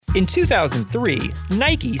In 2003,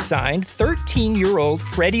 Nike signed 13-year-old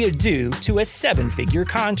Freddie Adu to a 7-figure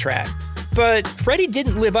contract. But Freddie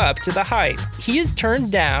didn't live up to the hype. He has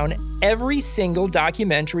turned down every single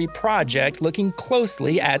documentary project looking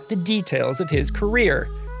closely at the details of his career.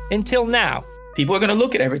 Until now. People are going to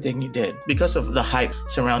look at everything you did because of the hype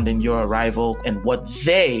surrounding your arrival and what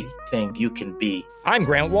they think you can be. I'm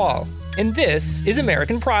Grant Wall, and this is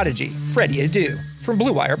American Prodigy, Freddie Adu, from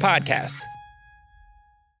Blue Wire Podcasts.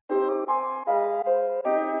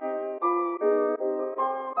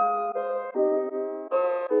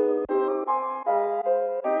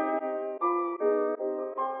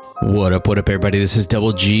 What up, everybody? This is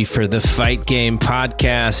Double G for the Fight Game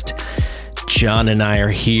Podcast. John and I are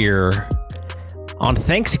here on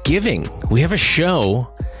Thanksgiving. We have a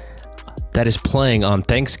show that is playing on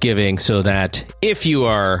Thanksgiving so that if you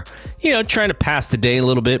are, trying to pass the day a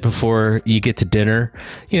little bit before you get to dinner,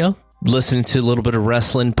 listen to a little bit of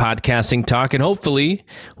wrestling, podcasting talk, and hopefully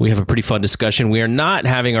we have a pretty fun discussion. We are not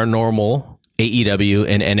having our normal AEW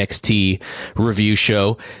and NXT review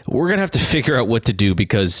show. We're gonna have to figure out what to do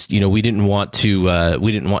because we didn't want to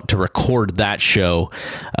record that show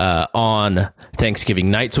on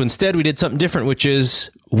Thanksgiving night. So instead, we did something different, which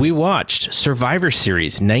is we watched Survivor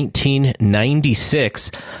Series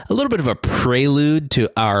 1996, a little bit of a prelude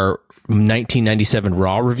to our 1997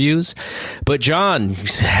 Raw reviews. But John,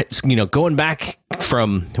 going back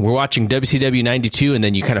from, we're watching WCW 92 and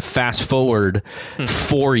then you kind of fast forward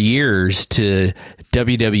 4 years to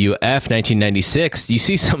WWF 1996, you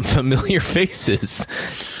see some familiar faces.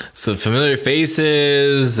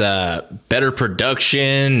 Better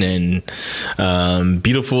production, and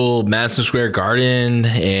beautiful Madison Square Garden.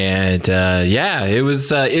 And it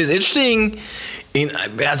was interesting.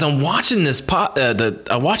 As I'm watching this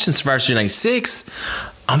I'm watching Survivor Series 96,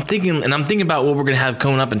 I'm thinking about what we're going to have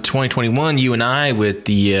coming up in 2021, you and I, with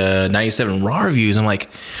the 97 Raw reviews. I'm like,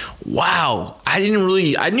 wow, I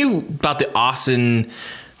knew about the Austin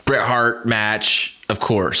Bret Hart match, of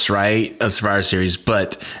course, right, of Survivor Series,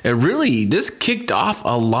 but this kicked off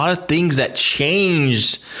a lot of things that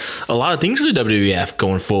changed a lot of things for the WWF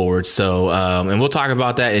going forward. So, and we'll talk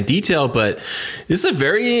about that in detail, but this is a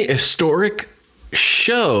very historic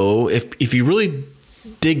show if you really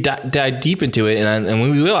dive deep into it, and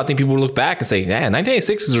when we will, I think people will look back and say, yeah,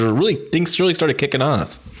 1986 is things really started kicking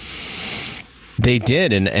off. They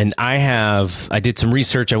did, and I did some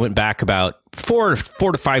research. I went back about four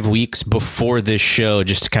to 5 weeks before this show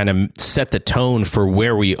just to kind of set the tone for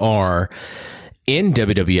where we are in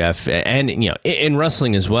WWF and in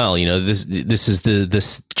wrestling as well. This is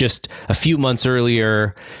this just a few months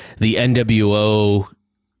earlier, the NWO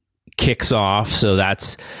kicks off, so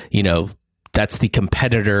that's the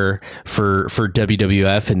competitor for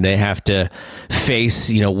WWF, and they have to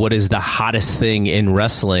face what is the hottest thing in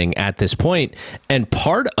wrestling at this point. And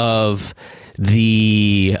part of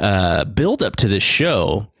the build up to this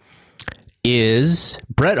show is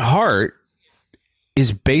Bret Hart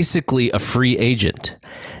is basically a free agent,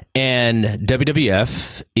 and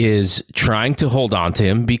WWF is trying to hold on to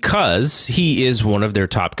him because he is one of their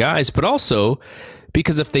top guys, but also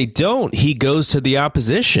because if they don't, he goes to the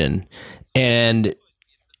opposition. And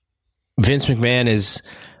Vince McMahon is,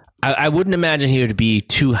 I wouldn't imagine he would be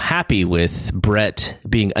too happy with Bret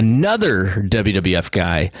being another WWF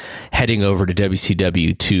guy heading over to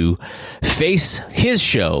WCW to face his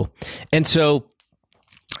show. And so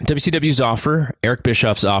WCW's offer, Eric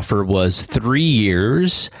Bischoff's offer, was 3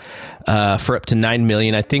 years for up to $9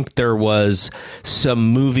 million. I think there was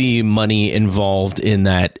some movie money involved in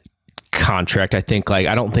that contract. I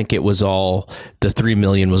don't think it was all, the $3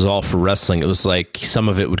 million was all for wrestling. It was like some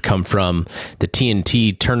of it would come from the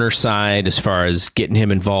TNT Turner side as far as getting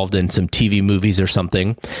him involved in some TV movies or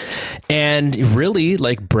something. And really,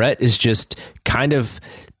 Bret is just kind of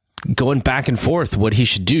going back and forth what he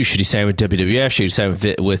should do. Should he sign with WWF? Should he sign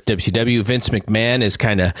with WCW? Vince McMahon is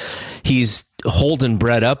he's holding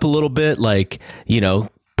Bret up a little bit,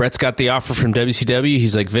 Bret's got the offer from WCW.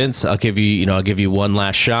 He's like, Vince, I'll give you one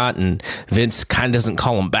last shot. And Vince kind of doesn't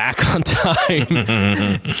call him back on time.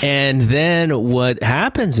 And then what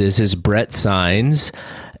happens is Bret signs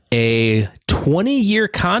a 20-year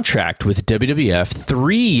contract with WWF,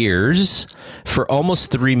 3 years for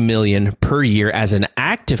almost $3 million per year as an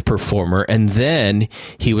active performer, and then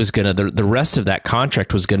he was gonna the rest of that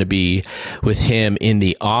contract was gonna be with him in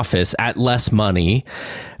the office at less money.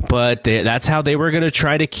 But that's how they were gonna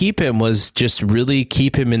try to keep him, was just really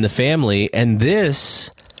keep him in the family. And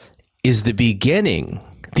this is the beginning,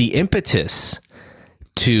 the impetus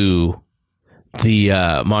to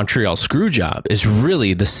Montreal Screwjob is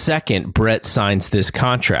really the second Bret signs this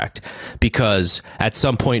contract, because at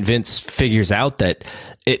some point Vince figures out that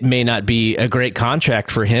it may not be a great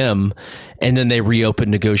contract for him, and then they reopen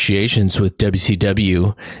negotiations with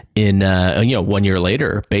WCW in 1 year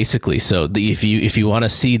later, basically. So if you want to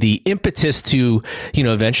see the impetus to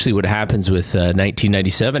eventually what happens with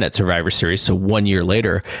 1997 at Survivor Series, so 1 year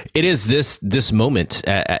later, it is this moment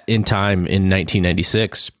in time in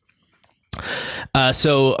 1996.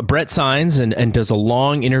 So Bret signs and does a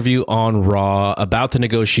long interview on Raw about the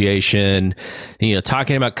negotiation,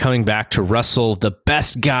 talking about coming back to wrestle the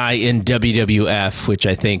best guy in WWF, which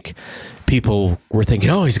I think people were thinking,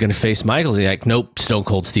 oh, he's going to face Michaels. He's like, nope, Stone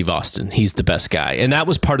Cold Steve Austin. He's the best guy. And that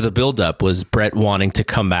was part of the buildup, was Bret wanting to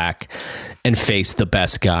come back and face the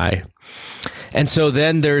best guy. And so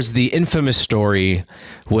then there's the infamous story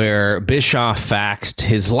where Bischoff faxed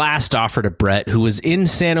his last offer to Bret, who was in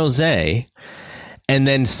San Jose, and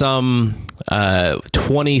then some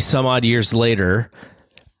 20 some odd years later,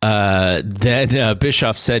 then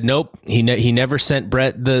Bischoff said, nope, he never sent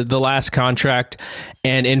Bret the last contract.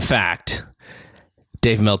 And in fact,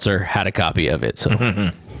 Dave Meltzer had a copy of it.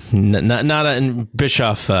 So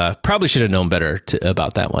Bischoff probably should have known better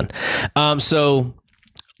about that one. So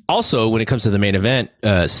also, when it comes to the main event,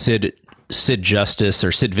 Sid Justice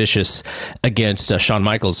or Sid Vicious against Shawn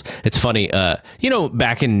Michaels. It's funny,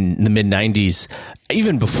 back in the mid 90s,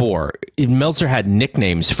 even before, Meltzer had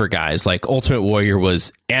nicknames for guys. Like Ultimate Warrior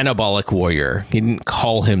was Anabolic Warrior. He didn't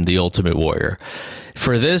call him the Ultimate Warrior.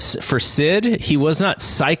 For Sid, he was not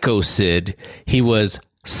Psycho Sid. He was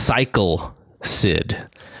Cycle Sid.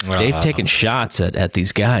 Dave taking shots at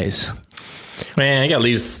these guys. Man, I gotta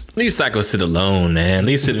leave Psycho Sid alone, man.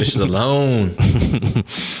 Leave Sid Vicious alone.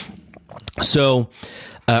 So,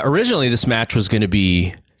 originally this match was going to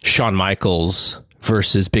be Shawn Michaels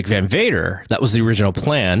versus Big Van Vader. That was the original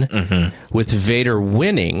plan, with Vader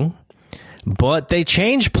winning. But they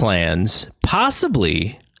changed plans,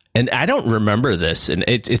 possibly, and I don't remember this, and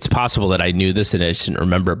it's possible that I knew this and I just didn't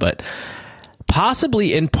remember, but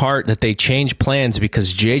possibly in part that they changed plans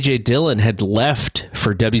because J.J. Dillon had left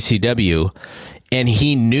for WCW, and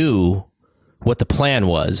he knew what the plan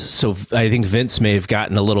was. So I think Vince may have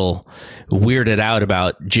gotten a little weirded out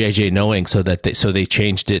about JJ knowing, so they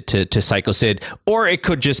changed it to Psycho Sid. Or it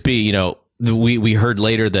could just be, we heard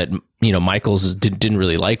later that, Michaels didn't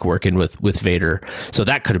really like working with Vader. So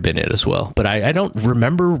that could have been it as well. But I don't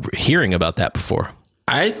remember hearing about that before.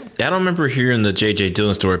 I don't remember hearing the J.J.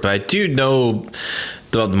 Dillon story, but I do know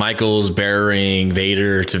about Michaels burying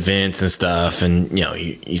Vader to Vince and stuff, and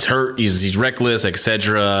he's hurt, he's reckless,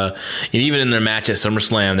 etc. And even in their match at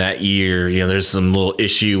SummerSlam that year, there's some little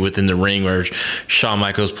issue within the ring where Shawn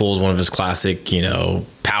Michaels pulls one of his classic,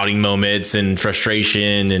 pouting moments and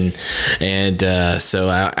frustration, and so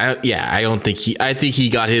I don't think I think he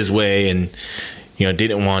got his way and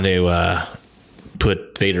didn't want to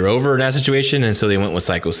put Vader over in that situation, and so they went with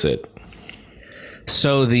Psycho Sid.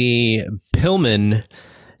 So the Pillman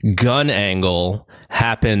gun angle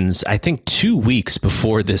happens, I think, 2 weeks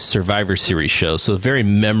before this Survivor Series show. So a very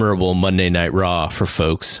memorable Monday Night Raw for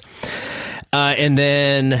folks. And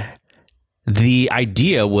then the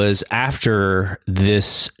idea was after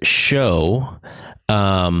this show,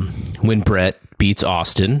 when Bret beats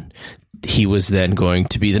Austin, he was then going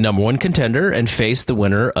to be the number one contender and face the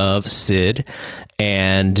winner of Sid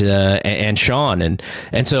and Shawn,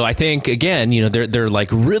 and so I think again, they're like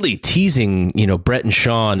really teasing, Bret and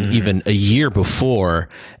Shawn even a year before,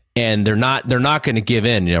 and they're not going to give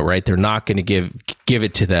in, right? They're not going to give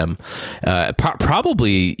it to them.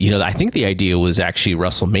 Probably, I think the idea was actually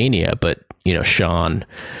WrestleMania, but Shawn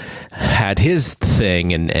had his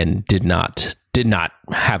thing and did not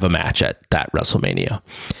have a match at that WrestleMania.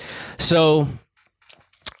 So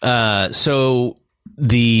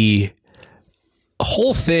the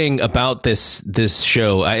whole thing about this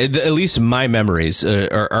show, at least my memories,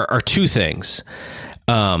 are two things.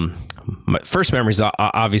 My first memory is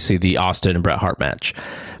obviously the Austin and Bret Hart match,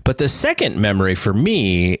 but the second memory for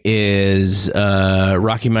me is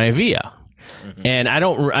Rocky Maivia. And I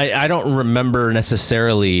don't remember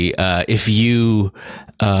necessarily if you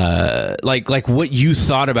like what you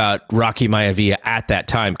thought about Rocky Maivia at that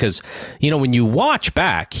time, because when you watch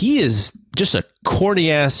back, he is just a corny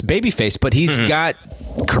ass babyface, but he's got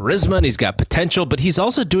charisma and he's got potential, but he's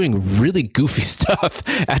also doing really goofy stuff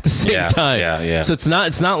at the same time. Yeah. So it's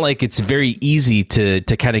not like it's very easy to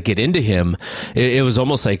kind of get into him. It was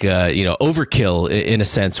almost like overkill in a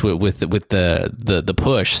sense with the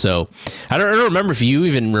push. So I don't remember if you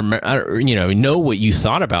even remember, know what you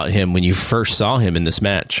thought about him when you first saw him in this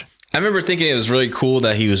match. I remember thinking it was really cool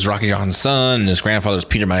that he was Rocky Johnson's son and his grandfather was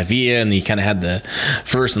Peter Maivia, and he kind of had the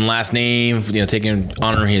first and last name,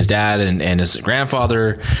 honoring his dad and his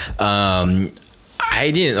grandfather.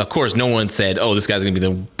 I didn't, of course, no one said, oh, this guy's going to be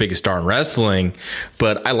the biggest star in wrestling,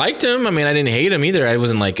 but I liked him. I mean, I didn't hate him either. I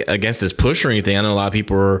wasn't like against his push or anything. I know a lot of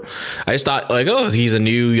people were, I just thought like, oh, he's a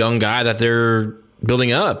new young guy that they're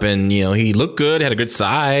building up, and he looked good, had a good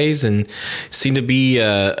size, and seemed to be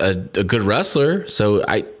a good wrestler. So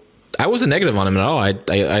I wasn't negative on him at all.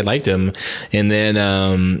 I liked him. And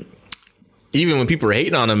then even when people were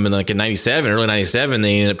hating on him in early 97,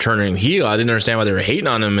 they ended up turning heel. I didn't understand why they were hating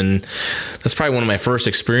on him, and that's probably one of my first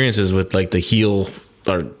experiences with like the heel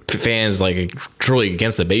or fans like truly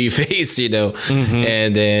against the baby face, Mm-hmm.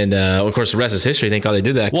 And then of course the rest is history. Thank God they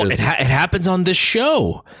did that. Well, it happens on this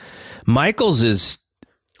show. Michaels is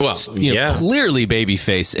clearly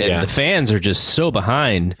babyface, and the fans are just so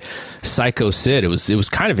behind Psycho Sid. It was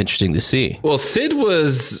kind of interesting to see. Well, Sid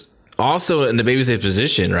was also in the babyface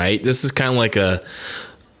position, right? This is kind of like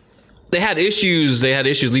they had issues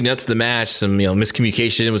leading up to the match, some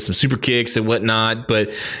miscommunication with some super kicks and whatnot, but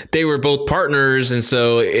they were both partners, and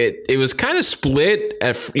so it was kind of split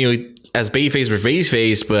as babyface versus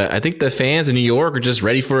babyface. But I think the fans in New York are just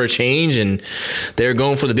ready for a change, and they're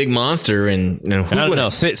going for the big monster. And I don't know,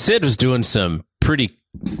 Sid was doing some pretty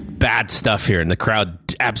bad stuff here, and the crowd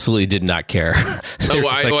absolutely did not care. We're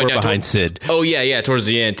behind Sid. Oh yeah, towards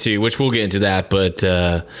the end too, which we'll get into that. But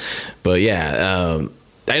yeah,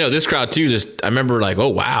 I know this crowd too. I remember like, oh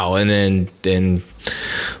wow, and then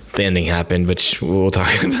the ending happened, which we'll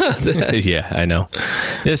talk about that. Yeah, I know.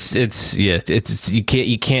 It's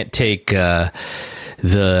you can't take the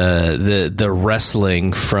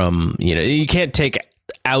wrestling from you can't take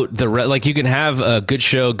out like you can have a good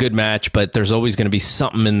show, good match, but there's always going to be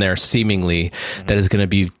something in there seemingly that is going to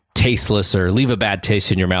be tasteless or leave a bad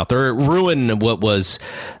taste in your mouth or ruin what was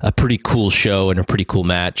a pretty cool show and a pretty cool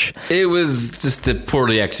match. It was just a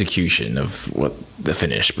poorly execution of what the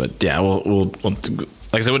finish, but yeah, we'll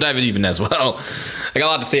like I said, we'll dive deep in as well. I got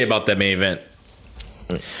a lot to say about that main event.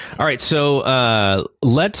 All right, so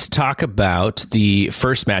let's talk about the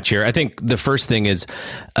first match here. I think the first thing is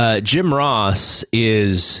Jim Ross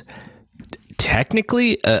is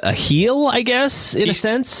technically a heel, I guess, in a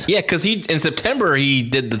sense. Yeah, because in September he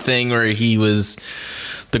did the thing where he was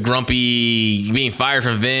the grumpy being fired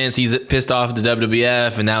from Vince. He's pissed off at the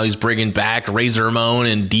WWF, and now he's bringing back Razor Ramon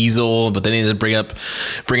and Diesel. But then he ends up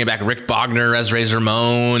bringing back Rick Bogner as Razor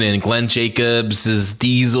Ramon and Glenn Jacobs as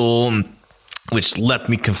Diesel, which left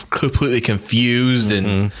me completely confused.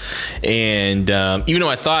 And even though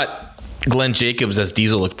I thought Glenn Jacobs as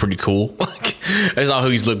Diesel looked pretty cool, I saw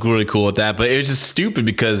he's looked really cool at that, but it was just stupid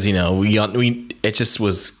because it just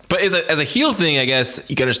was. But as a heel thing, I guess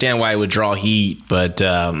you can understand why it would draw heat. But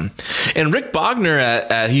and Rick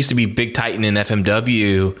Bogner, he used to be Big Titan in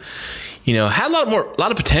FMW. Had a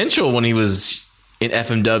lot of potential when he was in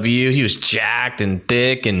FMW. He was jacked and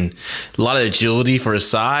thick and a lot of agility for his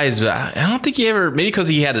size. But I don't think he ever, maybe because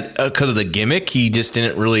he had because of the gimmick, he just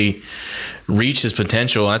didn't really reach his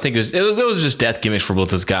potential. And I think it was just death gimmicks for both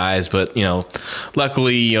those guys. But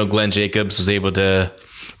luckily, Glenn Jacobs was able to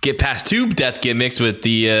get past two death gimmicks with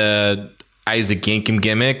the Isaac Yankem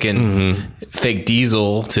gimmick and fake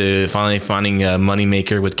Diesel to finally finding a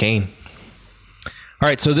moneymaker with Kane. All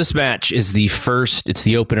right, so this match is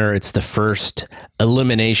the opener. It's the first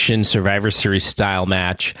elimination Survivor Series style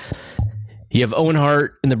match. You have Owen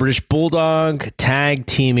Hart and the British Bulldog tag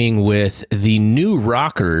teaming with the New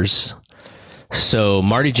Rockers. So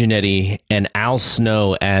Marty Jannetty and Al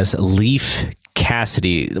Snow as Leif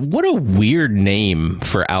Cassidy. What a weird name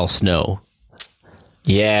for Al Snow.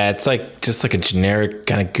 Yeah, it's just like a generic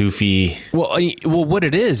kind of goofy. Well, what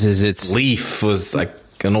it is it's Leif was like.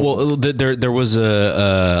 Well, there was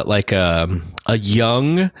a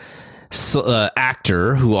young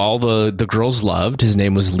actor who all the girls loved. His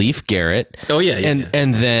name was Leif Garrett. Oh yeah.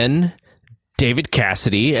 And then David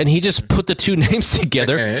Cassidy, and he just put the two names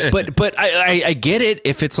together. but I get it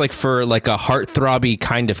if it's like for like a heartthrobby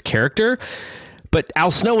kind of character. But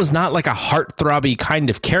Al Snow was not like a heartthrobby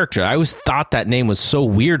kind of character. I always thought that name was so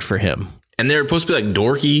weird for him. And they're supposed to be like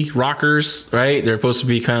dorky rockers, right? They're supposed to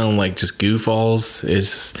be kind of like just goofballs. It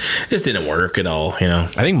just didn't work at all, I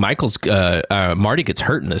think Marty gets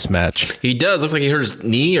hurt in this match. He does. Looks like he hurt his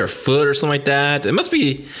knee or foot or something like that. It must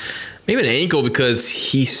be maybe an ankle because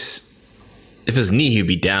if his knee, he'd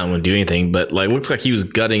be down, wouldn't do anything. But looks like he was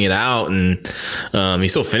gutting it out, and he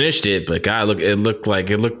still finished it. But God, it looked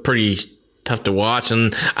pretty tough to watch.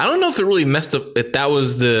 And I don't know if it really messed up. If that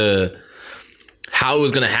was how it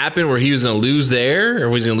was going to happen, where he was going to lose there, or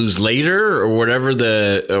was he going to lose later, or whatever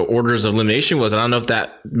the orders of elimination was. I don't know if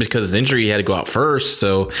that, because of his injury, he had to go out first.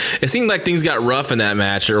 So it seemed like things got rough in that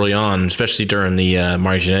match early on, especially during the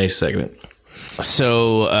Marty Jannetty segment.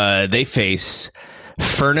 So they face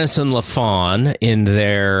Furnace and LaFawn in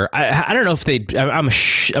their. I don't know if they'd. I'm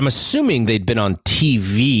assuming they'd been on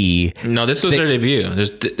TV. No, this was their debut.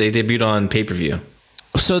 They debuted on pay-per-view.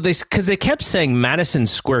 So because they kept saying Madison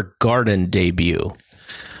Square Garden debut.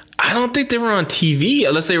 I don't think they were on TV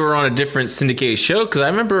unless they were on a different syndicated show. Because I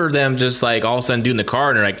remember them just like all of a sudden doing the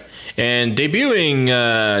card and like. And debuting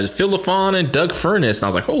Phil LaFawn and Doug Furnace, and I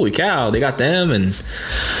was like, "Holy cow, they got them!" And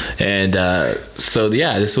so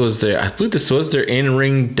yeah, I believe this was their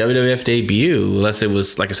in-ring WWF debut, unless it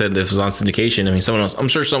was, like I said, this was on syndication. I mean, I'm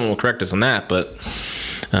sure someone will correct us on that, but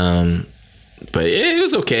it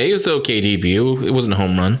was okay. It was an okay debut. It wasn't a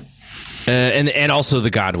home run. And also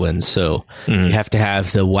the Godwins, so you have to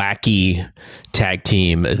have the wacky tag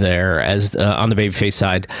team there as on the babyface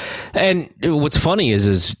side. And what's funny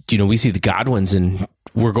is we see the Godwins, and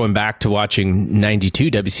we're going back to watching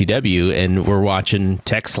 '92 WCW, and we're watching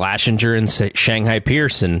Tex Slashinger and Shanghai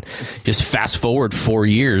Pierce, and just fast forward 4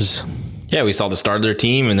 years. Yeah, we saw the start of their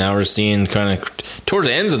team, and now we're seeing kind of towards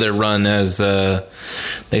the ends of their run as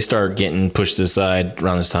they start getting pushed aside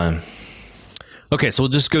around this time. Okay, so we'll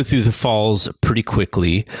just go through the falls pretty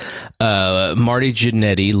quickly. Marty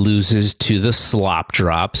Jannetty loses to the slop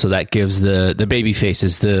drop, so that gives the baby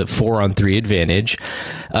faces the 4-on-3 advantage.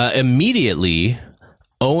 Immediately,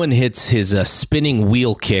 Owen hits his spinning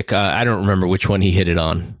wheel kick. I don't remember which one he hit it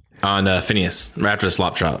on. On Phineas, right after the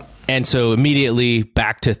slop drop. And so immediately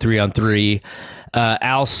back to 3-on-3.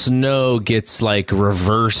 Al Snow gets like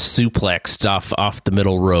reverse suplexed off the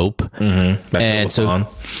middle rope, and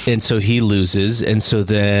so he loses, and so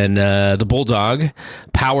then the Bulldog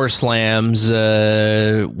power slams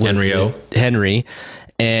Henry,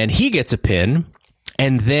 and he gets a pin,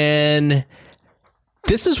 and then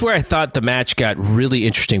this is where I thought the match got really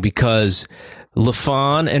interesting because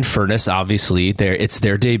LaFawn and Furnace, obviously, it's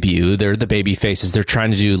their debut. They're the baby faces. They're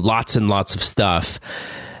trying to do lots and lots of stuff.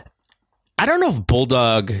 I don't know if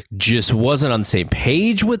Bulldog just wasn't on the same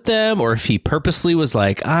page with them, or if he purposely was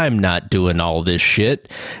like, "I'm not doing all this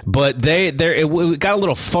shit." But it got a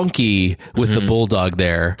little funky with the Bulldog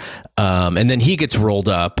there, and then he gets rolled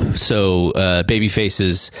up. So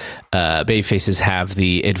babyfaces have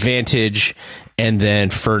the advantage, and then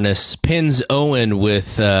Furnace pins Owen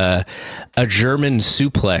with a German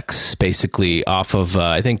suplex, basically off of.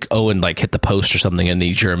 I think Owen like hit the post or something, and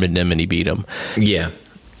he Germaned him and he beat him. Yeah,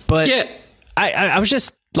 but yeah. I was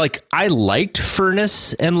just like, I liked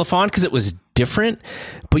Furnace and LaFawn because it was different,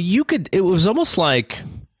 but it was almost like,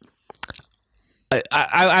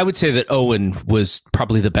 I would say that Owen was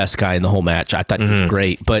probably the best guy in the whole match. I thought he was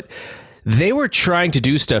great, but they were trying to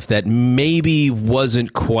do stuff that maybe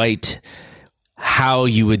wasn't quite how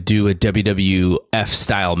you would do a WWF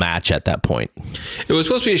style match at that point. It was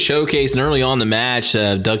supposed to be a showcase, and early on in the match,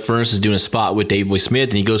 Doug Furnace is doing a spot with Davey Boy Smith,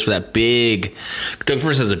 and he goes for that big. Doug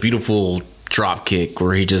Furnace has a beautiful drop kick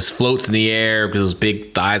where he just floats in the air because those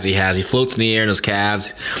big thighs he has. He floats in the air in those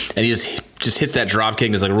calves, and he just hits that drop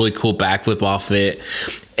kick. There's like a really cool backflip off of it.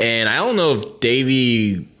 And I don't know if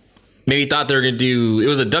Davey maybe thought they were going to do, it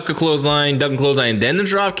was a duck and clothesline, and then the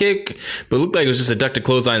drop kick, but it looked like it was just a duck to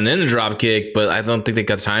clothesline and then the drop kick, but I don't think they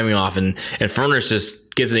got the timing off, and Furnace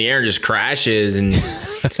just gets in the air and just crashes, and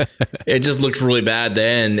it just looked really bad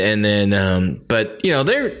then. And then, but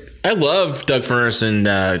I love Doug Furnace and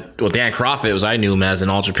Dan Croffett, I knew him as in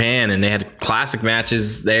All Japan, and they had classic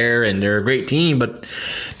matches there, and they're a great team. But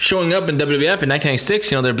showing up in WWF in 1996,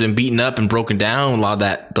 they've been beaten up and broken down, a lot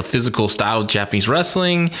of the physical style of Japanese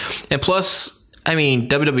wrestling, and plus, I mean,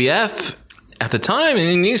 WWF at the time,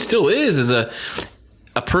 and it still is a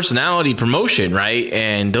personality promotion, right?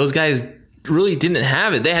 And those guys really didn't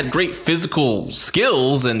have it. They had great physical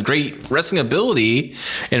skills and great wrestling ability,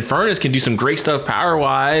 and Furnace can do some great stuff power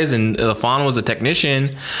wise, and LaFawn was a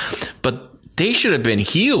technician, but they should have been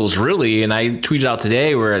heels, really. And I tweeted out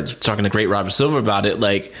today where I was talking to great Robert Silver about it,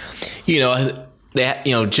 like, Jim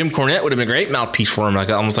Cornette would have been a great mouthpiece for him, like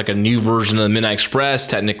almost like a new version of the Midnight Express.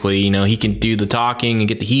 Technically, he can do the talking and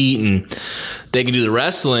get the heat, and they can do the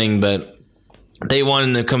wrestling, but they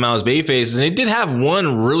wanted to come out as babyfaces, and they did have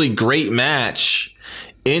one really great match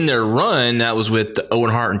in their run. That was with Owen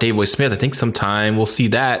Hart and Davey Boy Smith. I think we'll see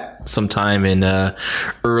that sometime in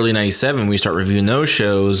early '97 when we start reviewing those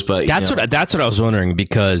shows. But that's what I was wondering,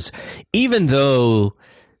 because even though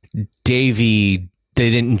they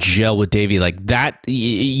didn't gel with Davey like that,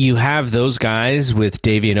 you have those guys with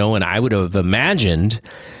Davey and Owen. I would have imagined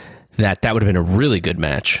that would have been a really good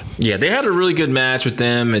match. Yeah, they had a really good match with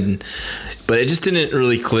them, but it just didn't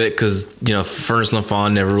really click because, Furnace and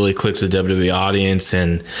LaFon never really clicked with the WWE audience,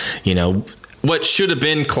 and, what should have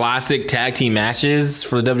been classic tag team matches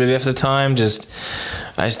for the WWF at the time, they just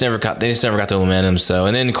never got the momentum. So,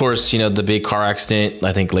 and then of course, the big car accident,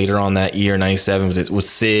 I think later on that year, 97, with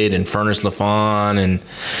Sid and Furnace LaFon,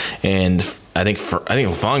 and I think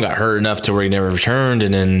LaFon got hurt enough to where he never returned,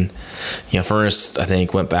 and then Furnace I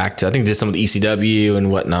think went back to did some of the ECW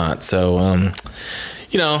and whatnot. So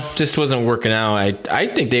just wasn't working out. I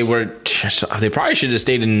think they probably should have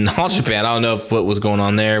stayed in All Japan. I don't know what was going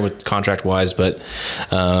on there with contract wise, but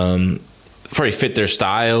probably fit their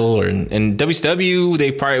style. And WCW,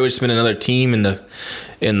 they probably would have been another team in the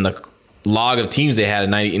log of teams they had in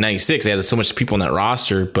 96. They had so much people on that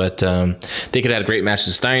roster, but they could have had great matches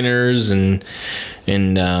with Steiners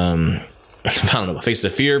and I don't know, Face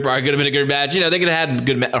of Fear probably could have been a good match. They could have had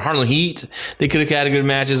good Harlem Heat. They could have had good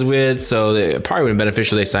matches with, so it probably would have been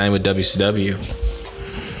beneficial they signed with WCW.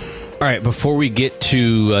 All right, before we get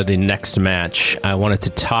to the next match, I wanted to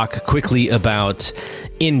talk quickly about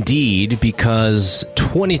Indeed, because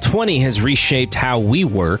 2020 has reshaped how we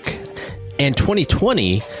work, and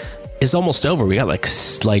 2020 is almost over. We got like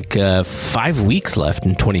 5 weeks left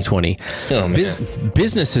in 2020. Oh, man.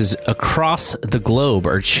 Businesses across the globe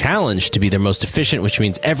are challenged to be their most efficient, which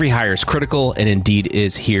means every hire is critical, and Indeed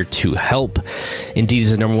is here to help. Indeed is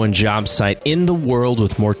the #1 job site in the world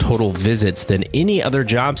with more total visits than any other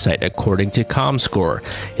job site, according to ComScore.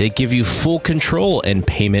 It gives you full control and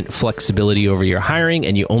payment flexibility over your hiring,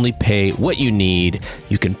 and you only pay what you need.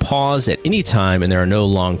 You can pause at any time, and there are no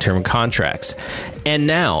long-term contracts. And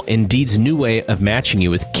now, Indeed's new way of matching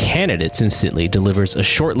you with candidates instantly delivers a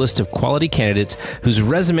short list of quality candidates whose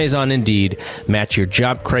resumes on Indeed match your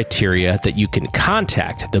job criteria that you can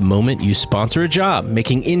contact the moment you sponsor a job,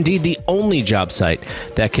 making Indeed the only job site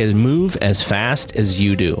that can move as fast as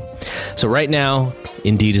you do. So right now,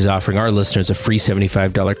 Indeed is offering our listeners a free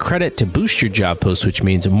 $75 credit to boost your job post, which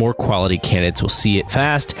means more quality candidates will see it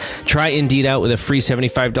fast. Try Indeed out with a free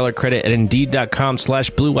 $75 credit at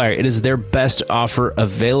Indeed.com/Blue Wire. It is their best offer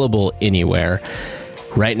available anywhere.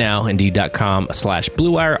 Right now,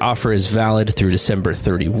 Indeed.com/Blue Wire. Offer is valid through December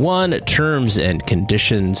 31. Terms and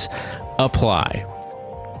conditions apply.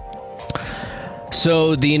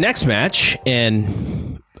 So the next match,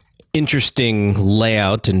 and interesting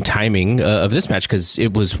layout and timing of this match, because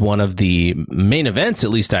it was one of the main events.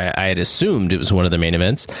 At least I had assumed it was one of the main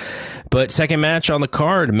events. But second match on the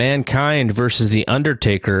card, Mankind versus The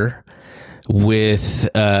Undertaker, with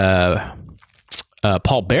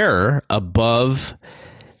Paul Bearer above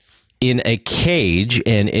in a cage.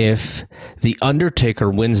 And if The Undertaker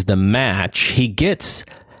wins the match, he gets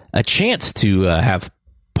a chance to have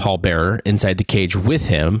Paul Bearer inside the cage with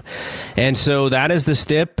him. And so that is the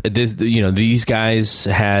stip. These guys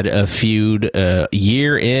had a feud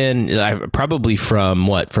year in, probably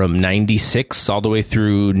from 96 all the way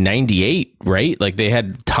through 98, right? Like they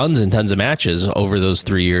had tons and tons of matches over those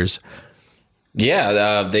 3 years.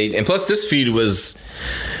 Yeah, and plus this feud was,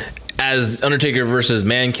 as Undertaker versus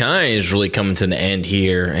Mankind is really coming to the end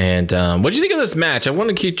here. And what do you think of this match? I want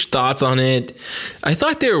to get your thoughts on it. I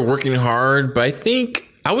thought they were working hard, but I think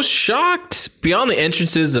I was shocked. Beyond the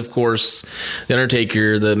entrances, of course, The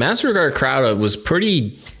Undertaker, the Madison Square Garden crowd was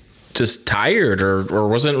pretty just tired or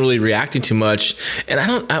wasn't really reacting too much. And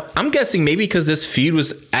I'm guessing maybe because this feud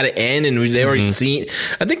was at an end and they already seen.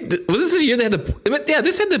 I think was this the year they had they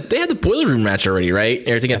had the Boiler Room match already, right?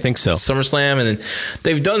 Everything. I think so. SummerSlam, and then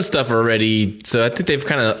they've done stuff already. So I think they've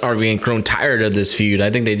kind of already grown tired of this feud.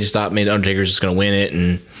 I think they just thought maybe Undertaker's just going to win it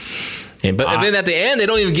and then at the end, they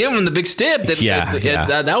don't even give him the big stip.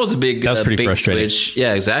 That was a big. That was pretty frustrating. Switch.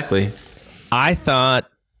 Yeah, exactly. I thought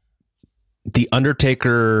The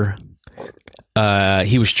Undertaker,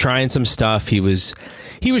 he was trying some stuff. He was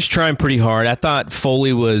trying pretty hard. I thought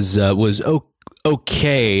Foley was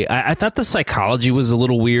okay. I thought the psychology was a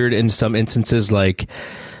little weird in some instances. Like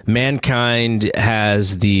Mankind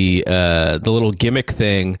has the little gimmick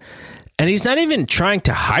thing. And he's not even trying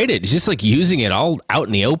to hide it. He's just like using it all out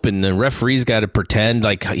in the open. The referee's got to pretend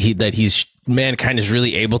like Mankind is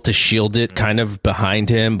really able to shield it kind of behind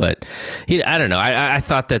him. But I don't know. I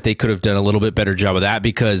thought that they could have done a little bit better job of that,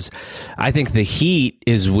 because I think the heat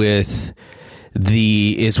is with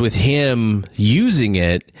him using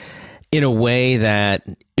it in a way that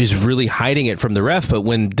is really hiding it from the ref. But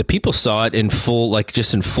when the people saw it in full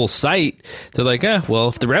sight, they're like, well,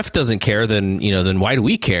 if the ref doesn't care, then why do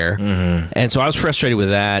we care? Mm-hmm. And so I was frustrated with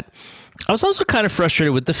that. I was also kind of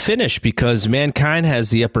frustrated with the finish because Mankind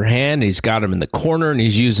has the upper hand. He's got him in the corner and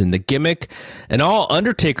he's using the gimmick. And all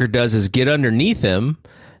Undertaker does is get underneath him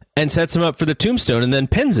and sets him up for the tombstone and then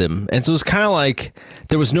pins him. And so it was kind of like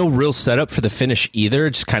there was no real setup for the finish either.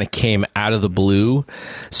 It just kind of came out of the blue.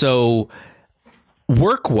 So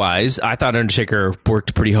work-wise, I thought Undertaker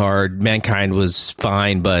worked pretty hard. Mankind was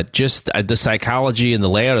fine, but just the psychology and the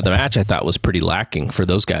layout of the match I thought was pretty lacking for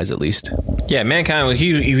those guys at least. Yeah, Mankind,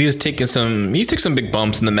 he was taking some big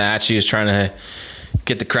bumps in the match. He was trying to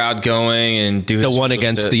get the crowd going and do the one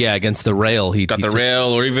against the rail. He got the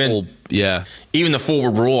rail, or even even the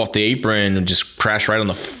forward roll off the apron and just crashed right on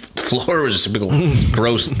the floor. It was just a big old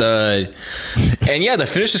gross thud. And yeah, the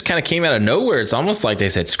finish just kind of came out of nowhere. It's almost like they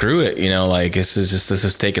said, "Screw it," like this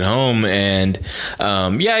is taken home. And I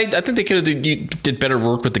think they could have did better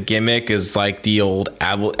work with the gimmick, as like the old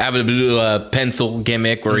Abdullah pencil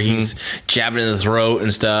gimmick where he's jabbing in the throat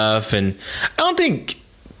and stuff. And I don't think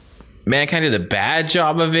Mankind did a bad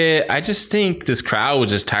job of it. I just think this crowd was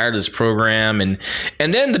just tired of this program, and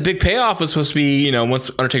then the big payoff was supposed to be, once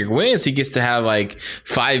Undertaker wins, he gets to have like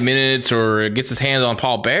 5 minutes or gets his hands on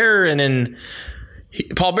Paul Bearer, and then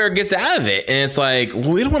Paul Bearer gets out of it, and it's like,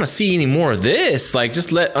 well, we don't want to see any more of this. Like,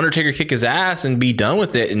 just let Undertaker kick his ass and be done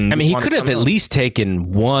with it. And I mean, he could have at least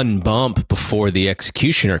taken one bump before the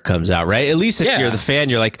Executioner comes out, right? At least if you're the fan,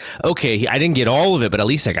 you're like, okay, I didn't get all of it, but at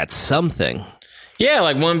least I got something. Yeah,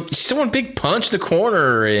 like one big punch in the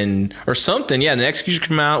corner or something. Yeah, and the Executioner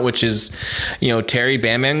come out, which is, Terry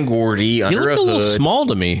Bam Bam Gordy under a hood. He looked a little small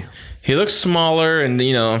to me. He looks smaller, and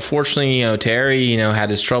unfortunately, Terry,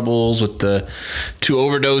 had his troubles with the 2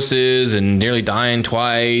 overdoses and nearly dying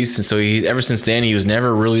twice, and so ever since then he was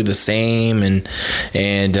never really the same, and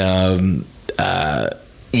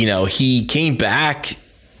he came back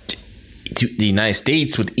to the United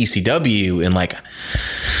States with ECW in like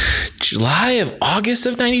August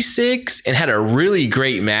of 96 and had a really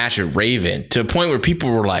great match with Raven, to a point where people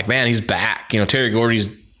were like, man, he's back. Terry Gordy's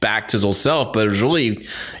back to his old self, but it was really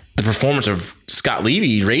the performance of Scott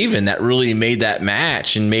Levy, Raven, that really made that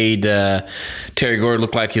match and made Terry Gordy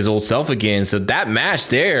look like his old self again. So that match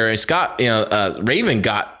there, Raven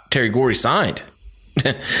got Terry Gordy signed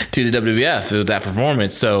to the WWF with that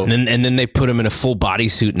performance. So and then they put him in a full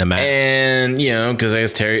bodysuit in a match, and because I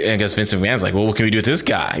guess Vince McMahon's like, well, what can we do with this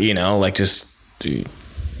guy? Like just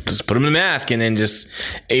put him in a mask, and then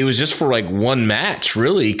it was just for like one match,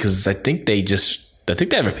 really, because I think they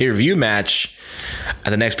have a pay-per-view match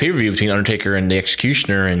at the next pay-per-view between Undertaker and the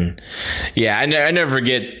Executioner. And yeah, I never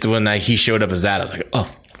forget when he showed up as that. I was like,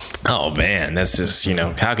 oh man, that's just,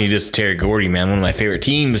 how can you just Terry Gordy, man? One of my favorite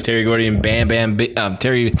teams, Terry Gordy and Bam Bam,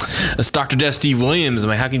 Terry, Dr. Death Steve Williams. I'm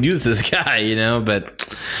like, how can you do this guy,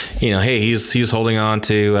 But, hey, he's holding on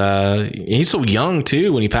to, he's so young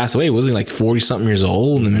too. When he passed away, wasn't he like 40 something years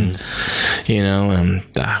old? And,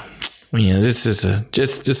 this is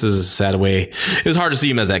a sad way. It was hard to see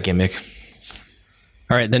him as that gimmick.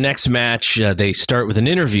 All right, the next match, they start with an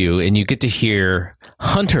interview, and you get to hear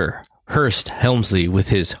Hunter Hearst Helmsley with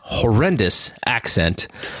his horrendous accent.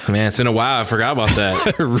 Man, it's been a while. I forgot about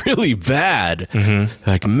that. Really bad. Mm-hmm.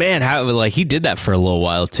 Like, man, he did that for a little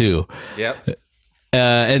while too. Yep.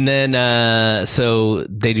 And then, so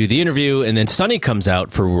they do the interview, and then Sunny comes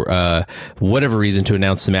out for whatever reason to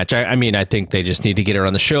announce the match. I mean, I think they just need to get her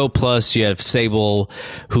on the show. Plus, you have Sable,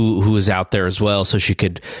 who is out there as well, so she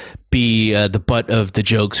could be the butt of the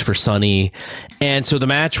jokes for Sunny. And so the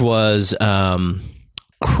match was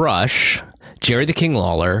Crush, Jerry the King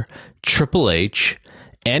Lawler, Triple H,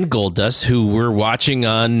 and Goldust, who we're watching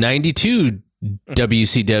on 92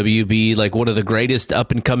 WCW be like one of the greatest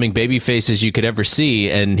up and coming baby faces you could ever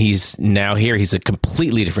see, and he's now here. He's a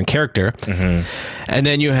completely different character. Mm-hmm. And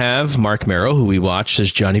then you have Mark Merrow, who we watched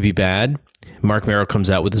as Johnny B. Bad. Mark Merrow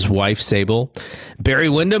comes out with his wife, Sable. Barry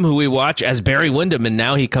Windham, who we watch as Barry Windham, and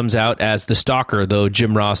now he comes out as the Stalker, though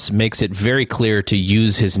Jim Ross makes it very clear to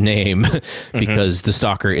use his name because the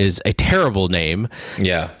Stalker is a terrible name.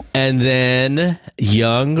 Yeah. And then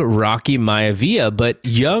young Rocky Maivia, but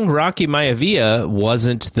young Rocky Maivia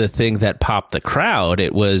wasn't the thing that popped the crowd.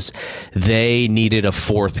 It was they needed a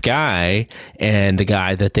fourth guy, and the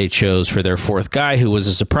guy that they chose for their fourth guy, who was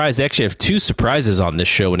a surprise. They actually have 2 surprises on this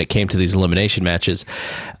show when it came to these elimination matches.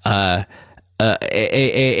 A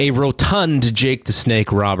rotund Jake the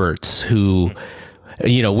Snake Roberts, who,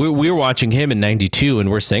 we were watching him in 92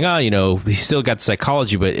 and we're saying, he's still got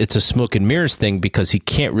psychology, but it's a smoke and mirrors thing because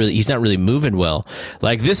he's not really moving well.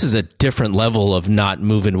 Like, this is a different level of not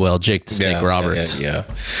moving well, Jake the Snake Roberts. Yeah.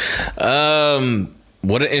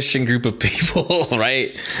 What an interesting group of people,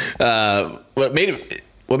 right? What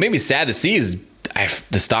made me sad to see is I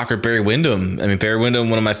the stalker Barry Windham. I mean, Barry Windham,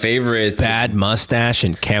 one of my favorites. Bad mustache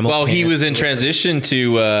and camel. Well, he pants. was in transition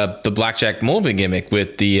to the Blackjack Mulligan gimmick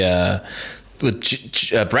with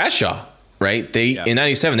Bradshaw. Right, in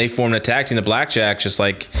 '97 they formed a tag team, the Blackjack, just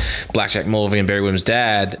like Blackjack Mulligan and Barry Windham's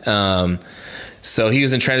dad. So he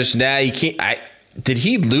was in transition. Did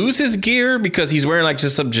he lose his gear because he's wearing like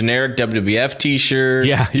just some generic WWF T-shirt?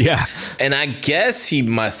 Yeah. And I guess he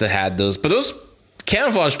must have had those, but those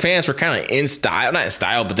camouflage pants were kind of in style, not in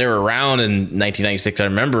style, but they were around in 1996. I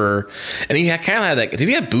remember, and he kind of had like, did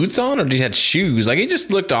he have boots on or did he have shoes? Like he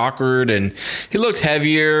just looked awkward and he looked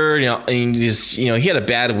heavier, and he he had a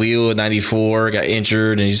bad wheel in '94, got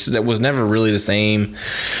injured, and that was never really the same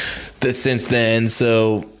since then.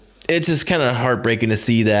 So it's just kind of heartbreaking to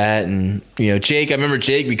see that. And Jake, I remember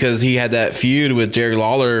Jake because he had that feud with Jerry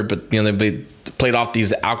Lawler, but they played off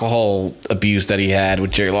these alcohol abuse that he had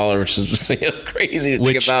with Jerry Lawler, which is crazy to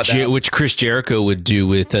think about. Which Chris Jericho would do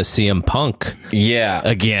with CM Punk. Yeah.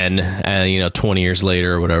 Again, 20 years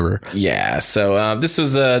later or whatever. Yeah. So this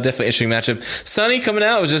was definitely an interesting matchup. Sunny coming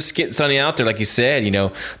out was just getting Sunny out there, like you said.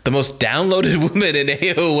 The most downloaded woman in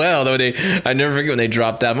AOL. I never forget when they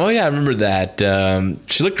dropped that. Oh yeah, I remember that.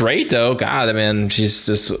 She looked great though. God, man, she's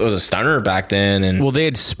just was a stunner back then. And well, they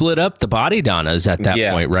had split up the Body Donnas at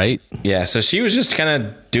that point, right? Yeah. So she was just kind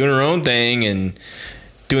of doing her own thing and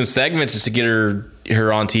doing segments just to get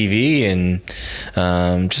her on TV, and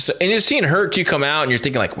just seeing her too come out, and you're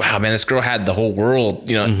thinking like, wow, man, this girl had the whole world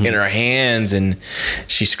in her hands, and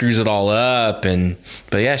she screws it all up.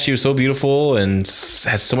 But yeah, she was so beautiful and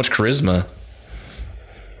has so much charisma.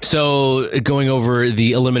 So going over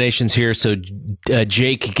the eliminations here, so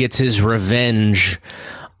Jake gets his revenge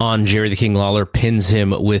on Jerry the King Lawler, pins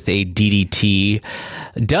him with a DDT.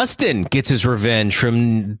 Dustin gets his revenge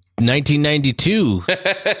from 1992.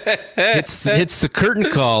 hits the curtain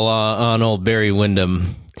call on old Barry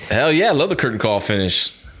Windham. Hell yeah, I love the curtain call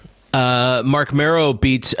finish. Mark Marrow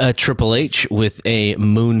beats Triple H with a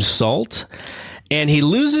moonsault. And he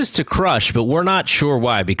loses to Crush, but we're not sure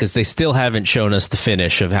why, because they still haven't shown us the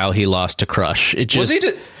finish of how he lost to Crush. Was he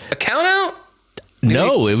a count out?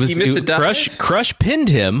 No, it was Crush. Crush pinned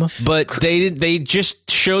him, but they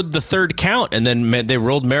just showed the third count, and then they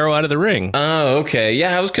rolled Marrow out of the ring. Oh, okay.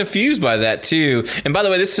 Yeah, I was confused by that too. And by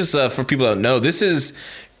the way, this is for people who don't know, this is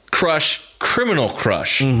Crush, Criminal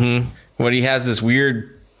Crush, when he has this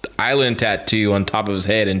weird island tattoo on top of his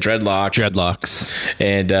head and dreadlocks.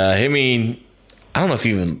 And I mean, I don't know if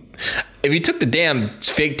you took the damn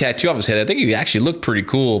fake tattoo off his head, I think he actually looked pretty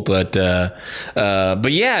cool. But yeah,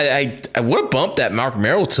 what a bump that Mark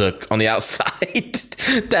Merrill took on the outside.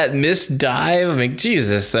 That missed dive. I mean,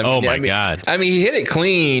 Jesus. My God. I mean, he hit it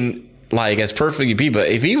clean, like as perfectly be. But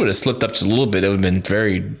if he would have slipped up just a little bit, it would have been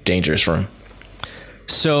very dangerous for him.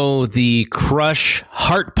 So the Crush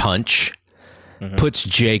Heart Punch puts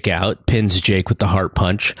Jake out, pins Jake with the heart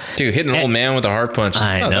punch. Dude, hitting an old man with a heart punch.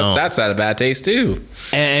 I know. That's not a bad taste, too.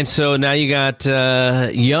 And so now you got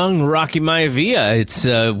young Rocky Maivia. It's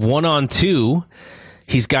 1-on-2.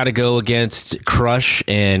 He's got to go against Crush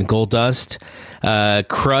and Goldust.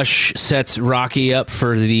 Crush sets Rocky up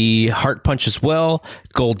for the heart punch as well.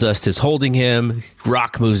 Goldust is holding him.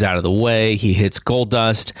 Rock moves out of the way. He hits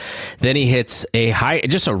Goldust. Then he hits a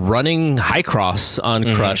running high cross on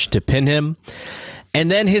Crush to pin him.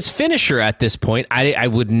 And then his finisher at this point, I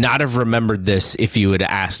would not have remembered this if you had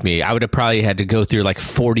asked me. I would have probably had to go through like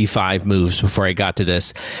 45 moves before I got to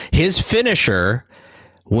this. His finisher,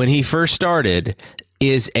 when he first started,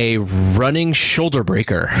 is a running shoulder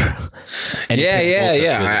breaker. And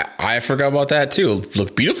yeah. I forgot about that too.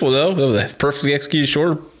 Looked beautiful though. It was a perfectly executed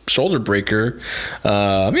shoulder breaker.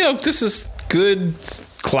 This is good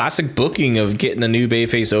classic booking of getting a new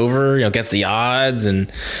babyface over, against the odds,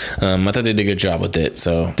 and I thought they did a good job with it.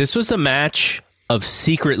 So this was a match of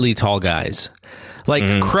secretly tall guys.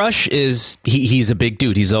 Like Crush he's a big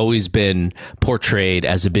dude. He's always been portrayed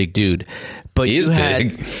as a big dude. But he is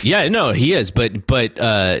big. Yeah, no, he is. But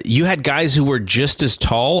you had guys who were just as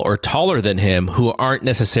tall or taller than him who aren't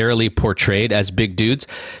necessarily portrayed as big dudes.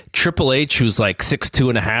 Triple H, who's like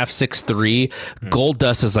 6'2.5", 6'3".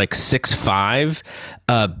 Goldust is like 6'5".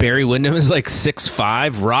 Barry Windham is like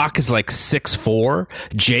 6'5". Rock is like 6'4".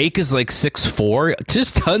 Jake is like 6'4".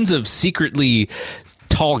 Just tons of secretly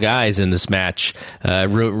tall guys in this match.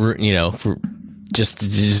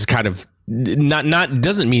 Just kind of. Not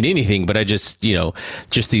doesn't mean anything, but I just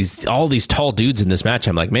all these tall dudes in this match.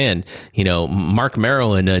 I'm like, man, Mark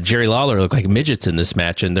Marrow and Jerry Lawler look like midgets in this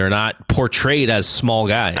match, and they're not portrayed as small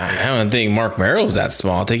guys. I don't think Mark Marrow's that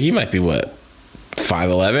small. I think he might be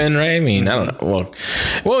 5'11", right? I mean, I don't know.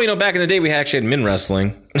 Well, back in the day, we actually had men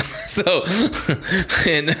wrestling. So,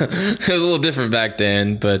 and it was a little different back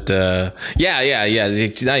then. But, yeah.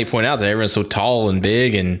 Now you point out that everyone's so tall and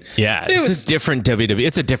big. And yeah, it's a different WWE.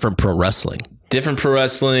 It's a different pro wrestling. Different pro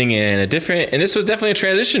wrestling and this was definitely a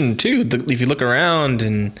transition, too. If you look around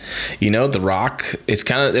and, The Rock, it's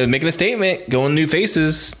kind of making a statement, going new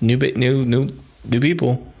faces, new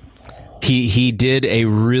people. He did a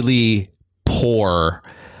really poor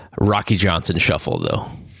Rocky Johnson shuffle, though.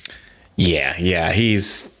 Yeah,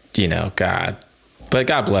 he's God, but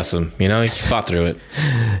God bless him. He fought through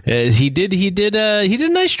it. He did a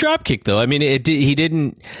nice drop kick, though. I mean,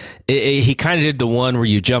 he kind of did the one where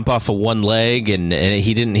you jump off of one leg, and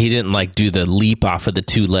he didn't like do the leap off of the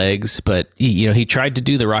two legs, but he tried to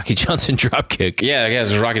do the Rocky Johnson drop kick. Yeah,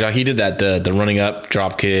 it's Rocky. He did that the running up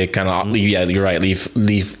drop kick kind of. Yeah, you're right.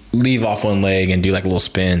 Leave off one leg and do like a little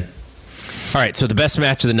spin. All right, so the best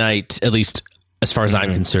match of the night, at least as far as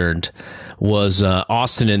I'm concerned, was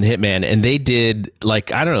Austin and Hitman, and they did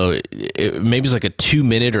like, I don't know, maybe it's like a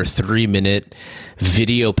 2-minute or 3-minute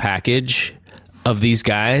video package of these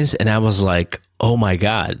guys, and I was like, oh my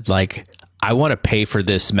God, like I want to pay for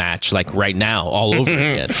this match like right now all over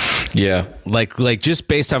again. Yeah. Like just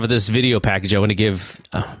based off of this video package, I want to give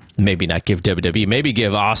maybe not give WWE, maybe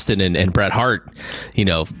give Austin and Bret Hart,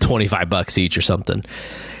 $25 each or something.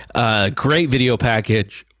 Great video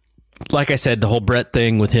package. Like I said, the whole Bret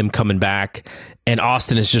thing with him coming back, and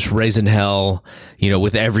Austin is just raising hell,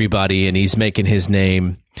 with everybody, and he's making his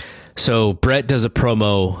name. So Bret does a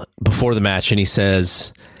promo before the match, and he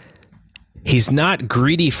says, he's not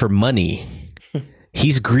greedy for money.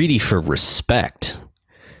 He's greedy for respect.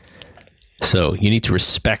 So you need to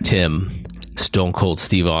respect him, Stone Cold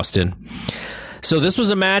Steve Austin. So this was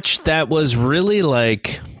a match that was really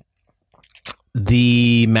like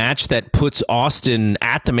the match that puts Austin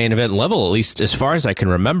at the main event level, at least as far as I can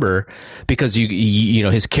remember, because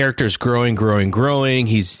his character's growing.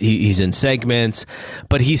 He's in segments,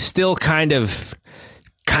 but he's still kind of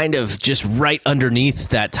just right underneath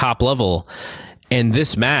that top level. And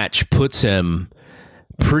this match puts him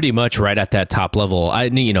pretty much right at that top level.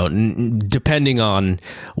 Depending on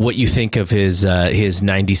what you think of his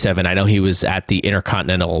 97. I know he was at the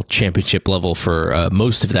Intercontinental Championship level for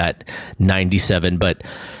most of that 97, but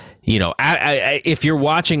if you're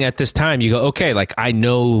watching at this time, you go, okay, like I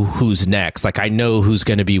know who's next. Like I know who's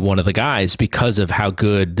going to be one of the guys because of how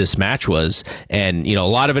good this match was. And, a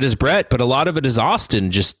lot of it is Bret, but a lot of it is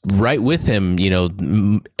Austin just right with him,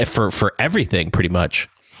 for everything pretty much.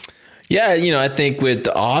 Yeah, I think with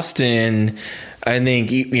Austin,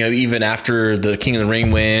 even after the King of the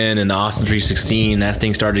Ring win and the Austin 316, that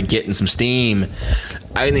thing started getting some steam.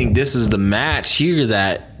 I think this is the match here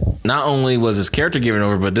that not only was his character given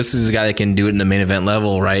over, but this is a guy that can do it in the main event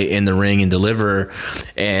level, right, in the ring and deliver.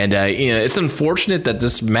 And, it's unfortunate that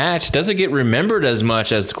this match doesn't get remembered as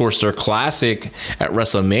much as, of course, their classic at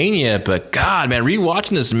WrestleMania. But, God, man,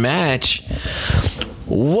 rewatching this match,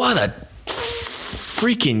 what a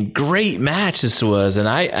freaking great match this was, and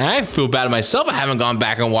I feel bad at myself. I haven't gone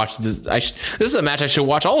back and watched this. This is a match I should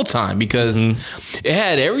watch all the time because it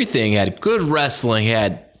had everything. It had good wrestling. It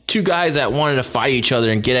had two guys that wanted to fight each other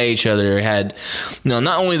and get at each other. It had,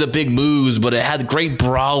 not only the big moves, but it had great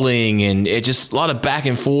brawling and it just a lot of back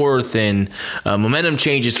and forth and momentum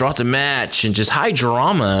changes throughout the match and just high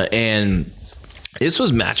drama. And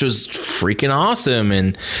this match was freaking awesome.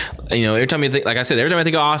 And, every time I think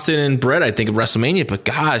of Austin and Bret, I think of WrestleMania. But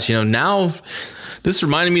gosh, now this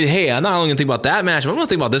reminded me that, hey, I'm not only going to think about that match, but I'm going to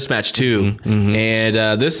think about this match too. Mm-hmm.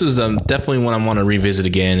 And this is definitely one I want to revisit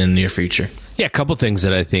again in the near future. Yeah, a couple things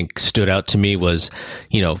that I think stood out to me was,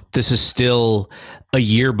 this is still a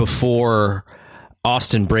year before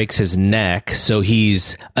Austin breaks his neck, so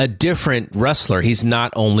he's a different wrestler. He's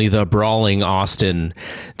not only the brawling Austin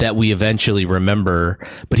that we eventually remember,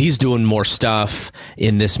 but he's doing more stuff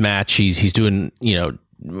in this match. He's doing,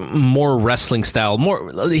 more wrestling style.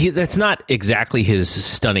 That's not exactly his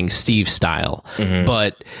Stunning Steve style,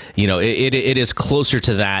 but it is closer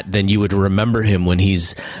to that than you would remember him when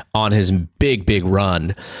he's on his big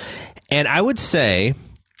run. And I would still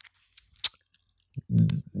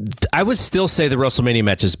say the WrestleMania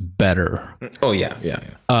match is better. Oh yeah.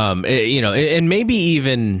 And maybe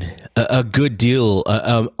even a good deal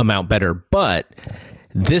amount better. But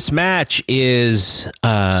this match is,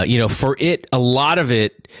 for it, a lot of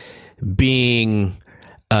it being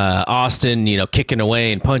Austin, kicking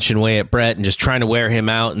away and punching away at Bret and just trying to wear him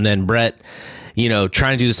out, and then Bret,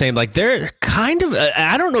 trying to do the same. Like they're kind of,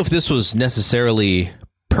 I don't know if this was necessarily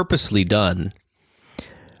purposely done,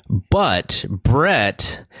 but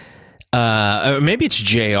Bret, or maybe it's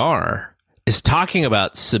JR, is talking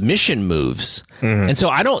about submission moves. And so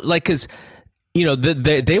I don't like, because, you know,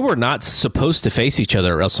 they were not supposed to face each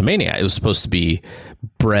other at WrestleMania. It was supposed to be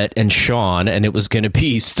Brett and Shawn, and it was going to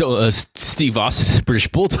be Steve Austin, the British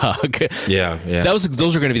Bulldog. Yeah. Those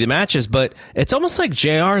were going to be the matches, but it's almost like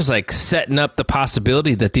JR is like setting up the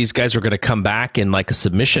possibility that these guys are going to come back in like a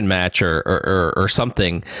submission match or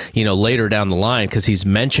something, you know, later down the line, because he's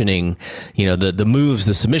mentioning, you know, the moves,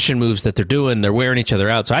 the submission moves that they're doing. They're wearing each other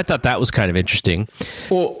out. So I thought that was kind of interesting.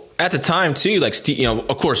 Well, at the time too, like Steve, you know,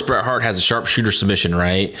 of course Bret Hart has a sharpshooter submission,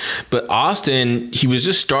 right? But Austin, he was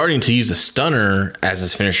just starting to use a stunner as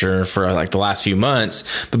his finisher for like the last few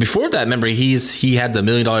months. But before that, remember, he had the $1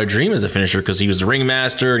 Million Dream as a finisher because he was the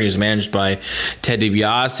ringmaster and he was managed by Ted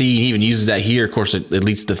DiBiase. He even uses that here. Of course, it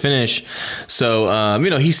leads to the finish. So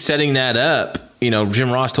you know, he's setting that up. You know,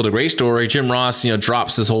 Jim Ross told a great story. Jim Ross, you know,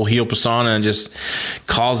 drops his whole heel persona and just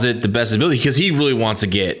calls it the best ability because he really wants to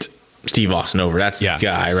get Steve Austin over. That's his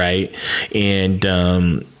guy, right? And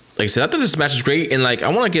like I said, I thought this match was great. And like, I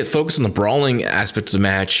want to get focused on the brawling aspect of the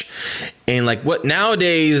match. And like what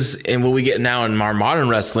nowadays and what we get now in our modern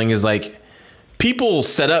wrestling is like people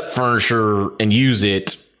set up furniture and use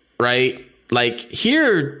it, right? Like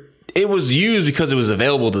here, it was used because it was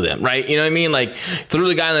available to them, right? You know what I mean? Like threw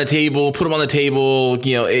the guy on the table, put him on the table,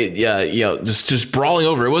 you know, just brawling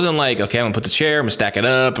over. It wasn't like, okay, I'm gonna put the chair, I'm gonna stack it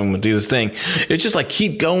up, I'm gonna do this thing. It's just like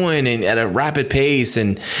keep going and at a rapid pace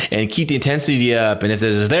and keep the intensity up. And if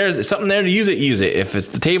there's something there to use it, use it. If it's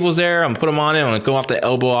the table's there, I'm gonna put him on it. I'm gonna go off the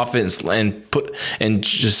elbow off it and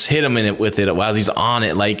just hit him in it with it while he's on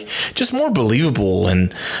it. Like just more believable.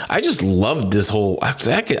 And I just loved this whole. I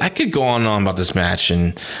could go on and on about this match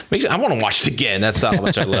and I want to watch it again. That's how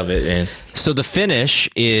much I love it. And so the finish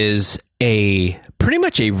is pretty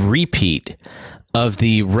much a repeat of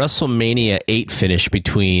the WrestleMania 8 finish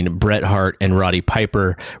between Bret Hart and Roddy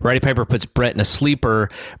Piper. Roddy Piper puts Bret in a sleeper.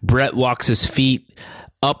 Bret walks his feet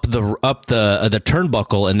up the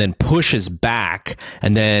turnbuckle and then pushes back,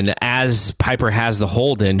 and then as Piper has the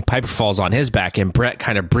hold in, Piper falls on his back and Bret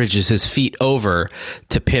kind of bridges his feet over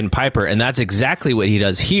to pin Piper, and that's exactly what he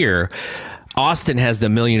does here. Austin has the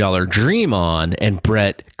 $1 Million Dream on, and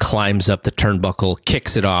Bret climbs up the turnbuckle,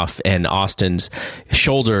 kicks it off, and Austin's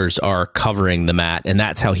shoulders are covering the mat, and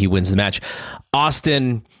that's how he wins the match.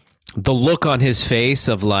 Austin, the look on his face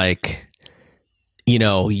of like, you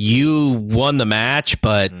know, you won the match,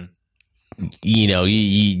 but you know,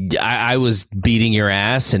 I was beating your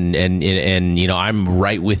ass, and you know, I'm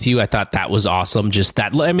right with you. I thought that was awesome. Just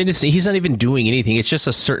that, I mean, he's not even doing anything. It's just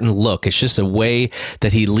a certain look. It's just a way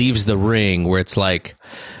that he leaves the ring where it's like,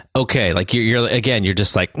 okay, like you're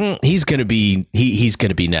just like, he's gonna be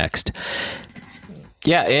next.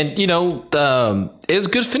 Yeah, and you know, it was a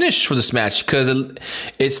good finish for this match because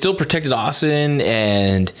it still protected Austin,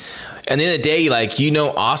 and at the end of the day, like, you know,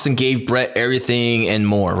 Austin gave Bret everything and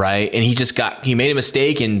more, right? And he made a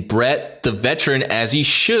mistake, and Bret, the veteran, as he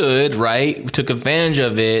should, right, took advantage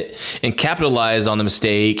of it and capitalized on the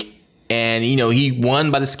mistake, and you know, he won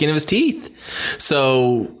by the skin of his teeth.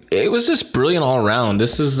 So it was just brilliant all around.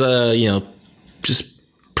 This is you know, just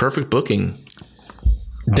perfect booking.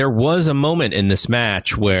 There was a moment in this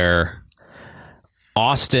match where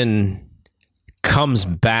Austin comes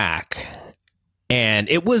back, and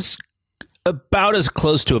it was about as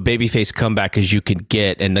close to a babyface comeback as you could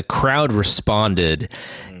get, and the crowd responded,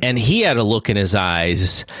 and he had a look in his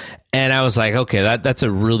eyes, and I was like, okay, that's a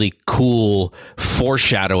really cool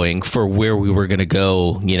foreshadowing for where we were going to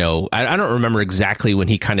go. You know, I don't remember exactly when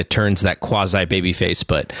he kind of turns that quasi babyface,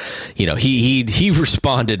 but you know, he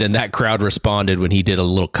responded, and that crowd responded when he did a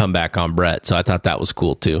little comeback on Bret. So I thought that was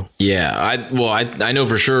cool too. Yeah, I know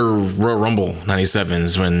for sure Royal Rumble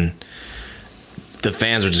 97's when the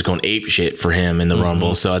fans are just going ape shit for him in the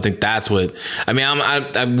Rumble. So I think that's what, I mean,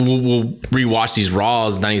 I will rewatch these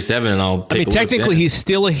Raws 97 and I'll take technically he's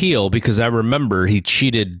still a heel because I remember he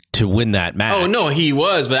cheated to win that match. Oh no, he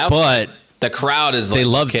was, but the crowd is like,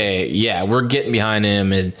 okay, yeah, we're getting behind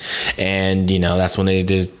him, and you know, that's when they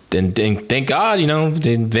did. And thank God, you know,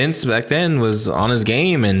 Vince back then was on his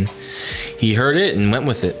game and he heard it and went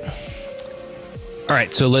with it. All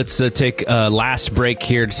right, so let's take a last break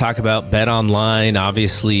here to talk about BetOnline.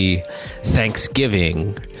 Obviously,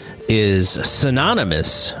 Thanksgiving is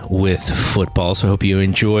synonymous with football, so I hope you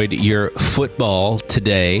enjoyed your football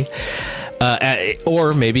today.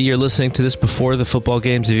 Or maybe you're listening to this before the football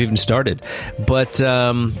games have even started. But,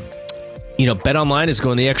 BetOnline is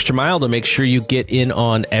going the extra mile to make sure you get in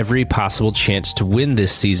on every possible chance to win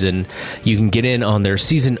this season. You can get in on their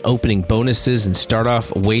season opening bonuses and start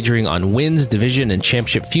off wagering on wins, division, and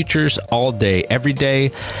championship futures all day, every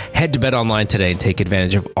day. Head to BetOnline today and take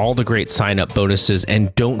advantage of all the great sign-up bonuses.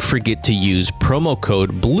 And don't forget to use promo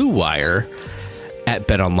code BlueWire at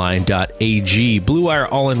betonline.ag. Blue Wire,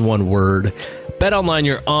 all in one word. BetOnline,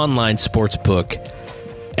 your online sportsbook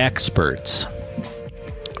experts.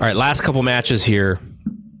 All right, last couple matches here.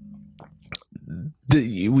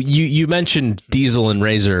 You mentioned Diesel and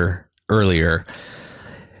Razor earlier.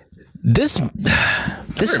 This match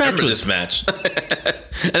this match,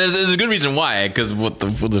 and there's a good reason why, because what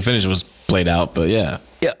the finish was played out. But yeah,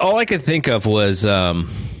 all I could think of was there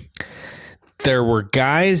were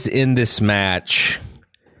guys in this match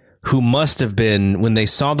who must have been, when they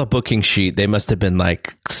saw the booking sheet, they must have been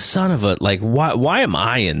like, "Son of a, like, why am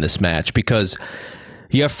I in this match?" Because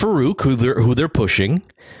you have Farouk, who they're pushing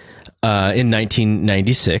in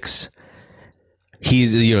 1996.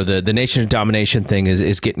 He's, the Nation of Domination thing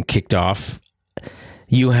is getting kicked off.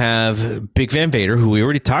 You have Big Van Vader, who we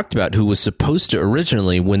already talked about, who was supposed to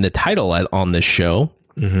originally win the title on this show.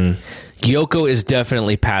 Mm-hmm. Yoko is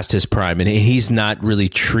definitely past his prime, and he's not really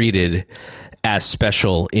treated as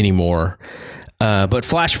special anymore. But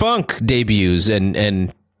Flash Funk debuts,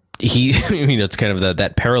 and he, it's kind of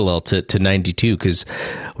that parallel to 92, because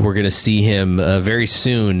we're going to see him very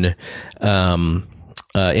soon in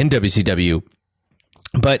WCW.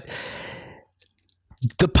 But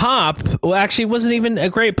the pop, actually wasn't even a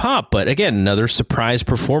great pop, but again, another surprise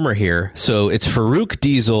performer here. So it's Farouk,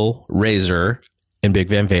 Diesel, Razor, and Big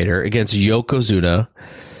Van Vader against Yokozuna,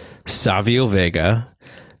 Savio Vega,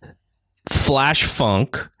 Flash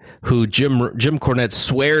Funk, who Jim Cornette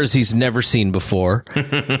swears he's never seen before,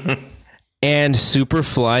 and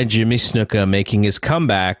Superfly Jimmy Snuka making his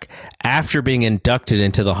comeback after being inducted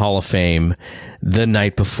into the Hall of Fame the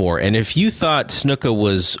night before. And if you thought Snuka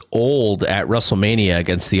was old at WrestleMania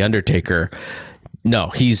against The Undertaker, no,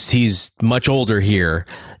 he's much older here.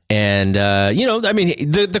 And,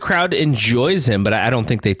 the crowd enjoys him, but I don't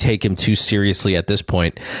think they take him too seriously at this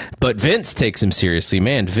point. But Vince takes him seriously.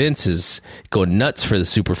 Man, Vince is going nuts for the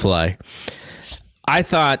Superfly. I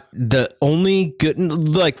thought the only good,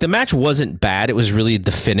 the match wasn't bad. It was really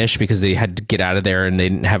the finish, because they had to get out of there and they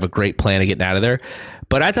didn't have a great plan of getting out of there.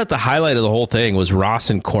 But I thought the highlight of the whole thing was Ross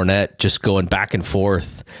and Cornette just going back and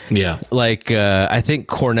forth. Yeah. I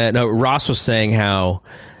think Ross was saying how,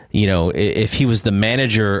 if he was the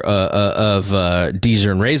manager of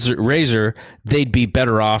Deezer and Razor, they'd be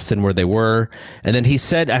better off than where they were. And then he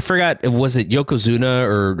said, I forgot, was it Yokozuna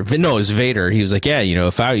or no, it was Vader. He was like, yeah,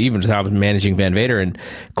 if I was managing Van Vader, and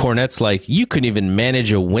Cornette's like, you couldn't even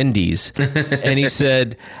manage a Wendy's. And he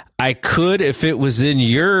said, I could if it was in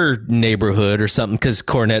your neighborhood or something, because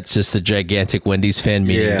Cornette's just a gigantic Wendy's fan,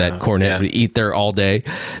 meaning that Cornette would eat there all day.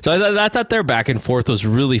 So I thought their back and forth was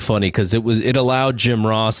really funny, because it allowed Jim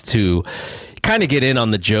Ross to kind of get in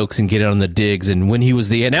on the jokes and get in on the digs. And when he was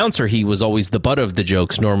the announcer, he was always the butt of the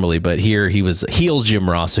jokes normally, but here he was heel Jim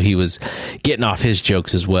Ross, so he was getting off his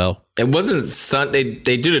jokes as well. It wasn't Sonny.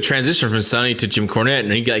 They did a transition from Sonny to Jim Cornette,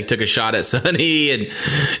 and he took a shot at Sonny, and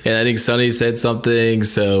I think Sonny said something.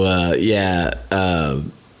 So it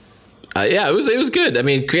was good. I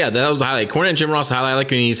mean, that was the highlight. Cornette and Jim Ross highlight,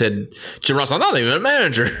 like when he said, "Jim Ross, I'm not even a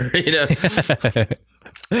manager,"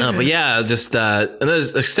 but yeah, just another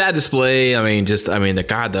a sad display.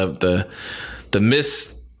 The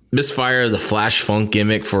misfire of the Flash Funk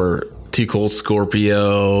gimmick for Too Cold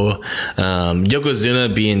Scorpio.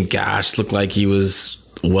 Yokozuna looked like he was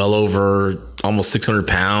well over almost 600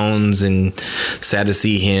 pounds, and sad to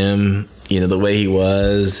see him, the way he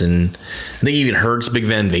was. And I think he even hurts Big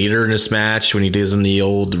Van Vader in this match when he gives him the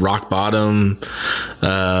old rock bottom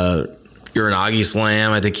Uranagi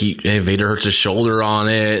slam. I think Vader hurts his shoulder on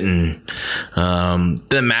it, and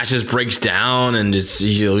the match just breaks down, and just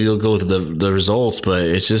you'll go with the results. But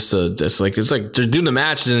it's just it's like they're doing the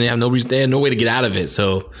match and they have no way to get out of it.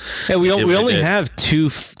 So yeah, we only have two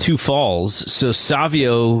falls. So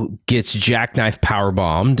Savio gets jackknife power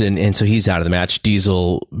bombed, and so he's out of the match.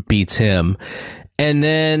 Diesel beats him, and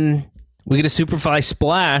then we get a Superfly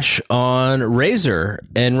splash on Razor,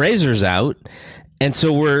 and Razor's out. And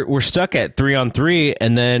so we're stuck at 3-on-3,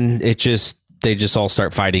 and then they just all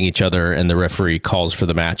start fighting each other, and the referee calls for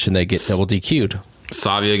the match, and they get double DQ'd.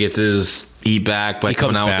 Savio gets his eat back by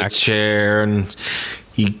coming out with the chair, and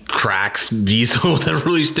he cracks Diesel with a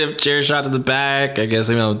really stiff chair shot to the back. I guess,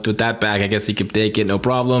 with that back, I guess he could take it, no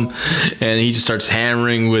problem. And he just starts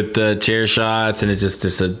hammering with the chair shots, and it just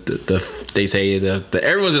they say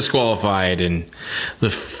everyone's disqualified, and the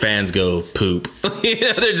fans go poop.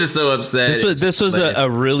 They're just so upset. This was a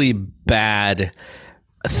really bad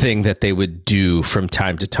thing that they would do from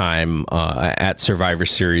time to time at Survivor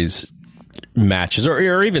Series matches,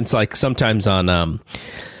 or even like sometimes on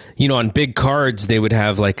on big cards, they would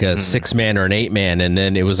have like a 6-man or an 8-man, and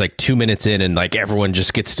then it was like 2 minutes in, and like everyone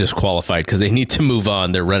just gets disqualified because they need to move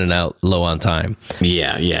on. They're running out low on time.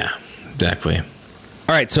 Yeah, exactly. All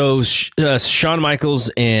right, so Shawn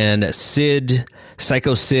Michaels and Sid,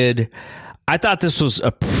 Psycho Sid. I thought this was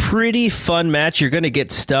a pretty fun match. You're going to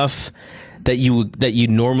get stuff that you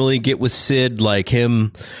normally get with Sid, like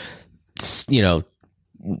him,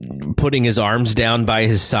 putting his arms down by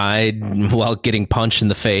his side while getting punched in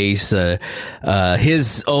the face,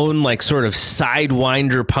 his own like sort of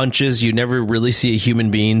sidewinder punches. You never really see a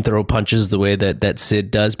human being throw punches the way that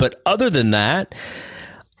Sid does. But other than that,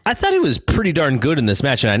 I thought he was pretty darn good in this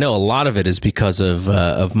match. And I know a lot of it is because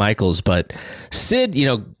of Michaels, but Sid,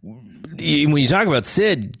 when you talk about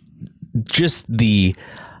Sid, just the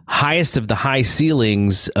highest of the high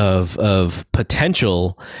ceilings of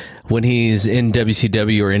potential when he's in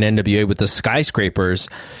WCW or in NWA with the Skyscrapers.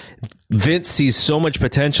 Vince sees so much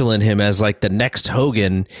potential in him as like the next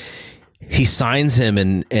Hogan. He signs him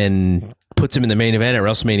and puts him in the main event at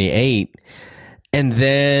WrestleMania 8, and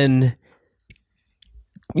then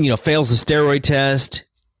fails the steroid test.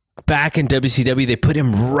 Back in WCW, they put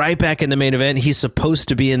him right back in the main event. He's supposed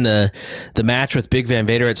to be in the match with Big Van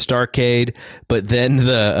Vader at Starrcade, but then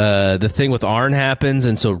the thing with Arn happens,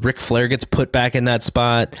 and so Ric Flair gets put back in that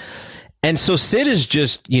spot. And so Sid is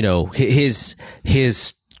just,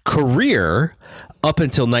 his career up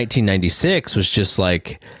until 1996 was just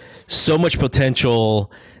like so much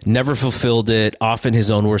potential, never fulfilled it, often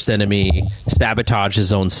his own worst enemy, sabotaged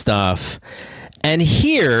his own stuff. And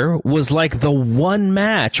here was like the one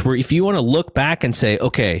match where if you want to look back and say,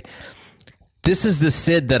 okay, this is the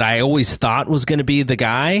Sid that I always thought was going to be the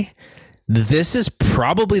guy, this is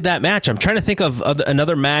probably that match. I'm trying to think of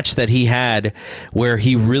another match that he had where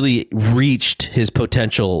he really reached his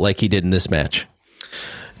potential like he did in this match.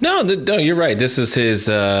 No, you're right. This is his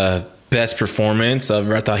best performance.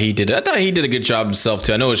 I thought he did a good job himself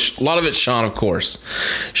too. I know a lot of it's Shawn, of course.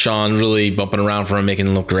 Shawn really bumping around for him, making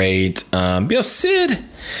him look great. Sid,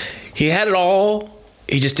 he had it all.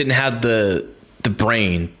 He just didn't have the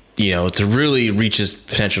brain, to really reach his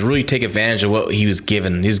potential, really take advantage of what he was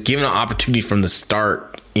given. He was given an opportunity from the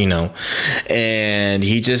start, and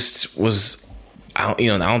he just was. I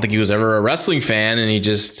don't think he was ever a wrestling fan, and he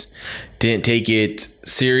just didn't take it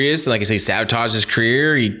serious. Like I say, sabotaged his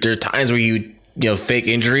career. There are times where he would, fake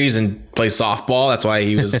injuries and play softball. That's why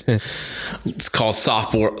he was. It's called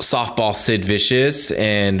softball Sid Vicious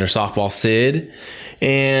or softball Sid,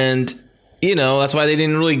 and that's why they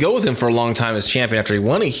didn't really go with him for a long time as champion after he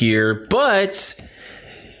won it here. But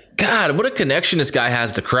God, what a connection this guy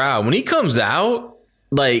has to the crowd when he comes out,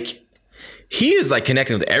 like. He is like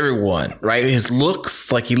connecting with everyone, right? His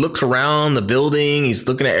looks, like he looks around the building, he's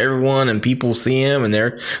looking at everyone, and people see him, and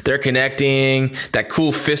they're connecting. That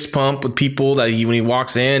cool fist pump with people that when he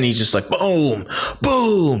walks in, he's just like boom,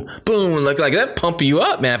 boom, boom, like that pump you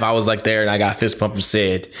up, man. If I was like there and I got fist pump from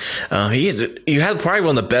Sid, you had probably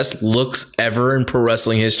one of the best looks ever in pro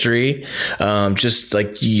wrestling history. Just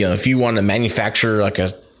like if you want to manufacture like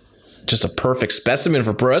just a perfect specimen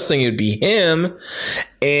for pro wrestling, it would be him.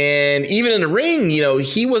 And even in the ring,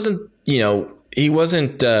 he wasn't Luthez,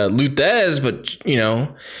 but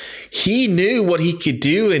he knew what he could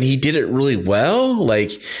do, and he did it really well.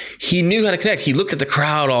 Like he knew how to connect. He looked at the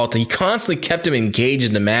crowd all the time. He constantly kept him engaged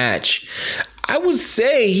in the match. I would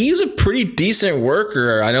say he's a pretty decent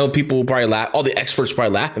worker. I know people will probably laugh. All the experts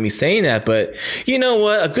probably laugh at me saying that, but you know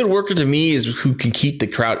what? A good worker to me is who can keep the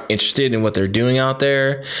crowd interested in what they're doing out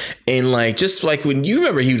there. And like, just like when you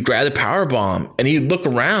remember, he would grab the power bomb and he'd look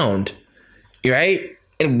around, right?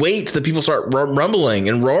 And wait till the people start rumbling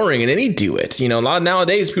and roaring, and then he'd do it. A lot of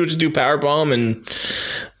nowadays people just do power bomb and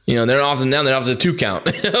they're also now they're also a 2 count,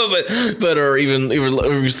 but or even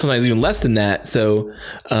sometimes even less than that. So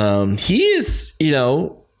he is,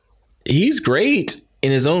 he's great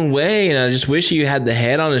in his own way, and I just wish he had the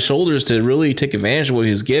head on his shoulders to really take advantage of what he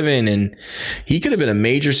was given. And he could have been a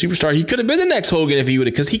major superstar. He could have been the next Hogan if he would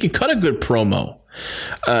have, because he can cut a good promo.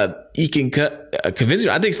 He can convince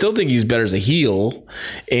you. Still think he's better as a heel,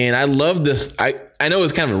 and I love this. I know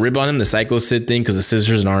it's kind of a rib on him, the Psycho Sid thing, because of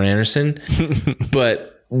Scissors and Arn Anderson, but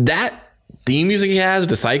that theme music he has,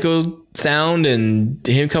 the Psycho sound and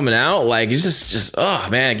him coming out, like it's just oh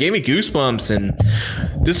man, it gave me goosebumps. And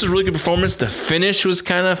this was a really good performance. The finish was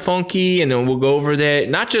kind of funky, and then we'll go over that,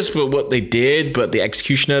 not just what they did, but the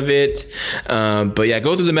execution of it. But yeah,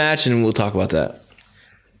 go through the match and we'll talk about that.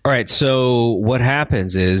 All right, so what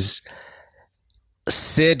happens is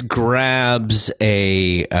Sid grabs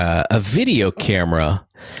a video camera,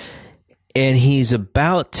 and he's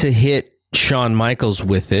about to hit Shawn Michaels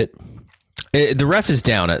with it. The ref is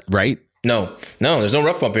down it, right? No, there's no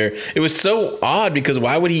ref bump here. It was so odd because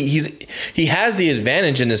why would he has the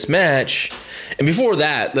advantage in this match. And before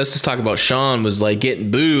that, let's just talk about Shawn was like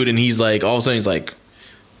getting booed, and he's like, all of a sudden he's like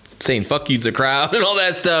saying fuck you to the crowd and all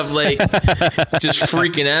that stuff, like just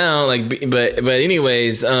freaking out. Like, but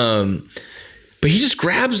anyways, but he just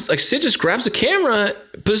grabs, like Sid just grabs the camera,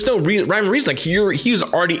 but there's no rhyme or reason. Like he was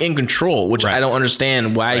already in control, which I don't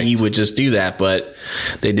understand why he would just do that, but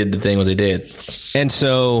they did the thing what they did. And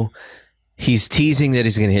so he's teasing that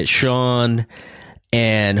he's going to hit Shawn,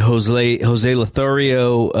 and Jose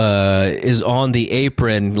Lothario is on the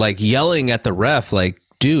apron, like yelling at the ref, like,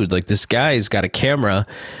 dude, like this guy's got a camera.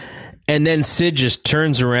 And then Sid just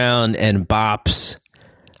turns around and bops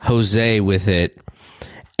Jose with it.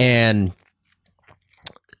 And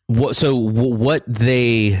what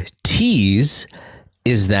they tease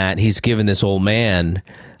is that he's given this old man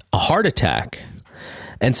a heart attack.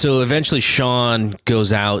 And so eventually Shawn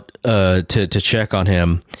goes out to check on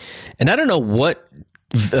him. And I don't know what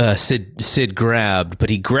Sid grabbed, but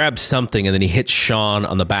he grabbed something, and then he hits Shawn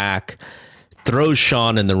on the back, throws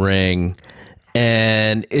Shawn in the ring.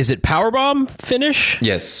 And is it powerbomb finish?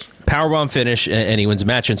 Yes. Powerbomb finish, and he wins the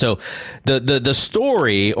match. And so the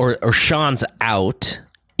story, or Shawn's out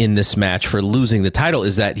in this match for losing the title,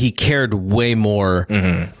 is that he cared way more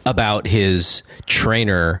about his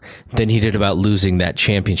trainer than he did about losing that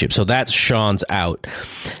championship. So that's Shawn's out.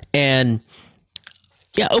 And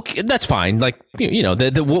yeah, okay, that's fine. Like, you know,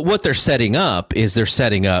 what they're setting up is they're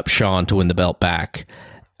setting up Shawn to win the belt back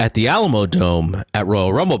at the Alamo Dome at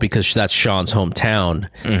Royal Rumble, because that's Shawn's hometown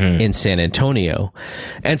in San Antonio.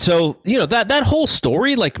 And so, you know, that whole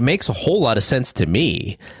story like makes a whole lot of sense to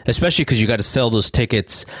me, especially because you got to sell those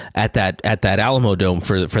tickets at that Alamo Dome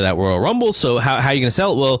for that Royal Rumble. So how are you going to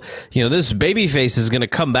sell it? Well, you know, this babyface is going to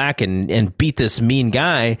come back and beat this mean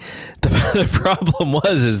guy. The problem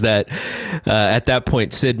is that at that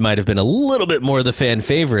point, Sid might have been a little bit more the fan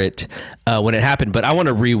favorite when it happened. But I want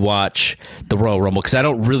to rewatch the Royal Rumble because I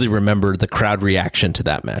don't really remember the crowd reaction to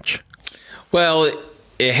that match. Well,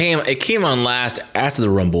 it came on last after the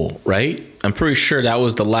Rumble, right? I'm pretty sure that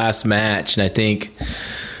was the last match, and I think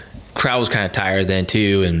crowd was kind of tired then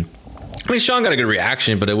too. And I mean, Shawn got a good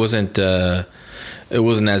reaction, but it wasn't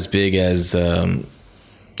as big as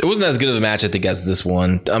it wasn't as good of a match, I think, as this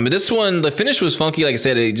one. This one, the finish was funky. Like I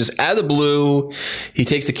said, it just out of the blue, he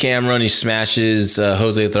takes the camera and he smashes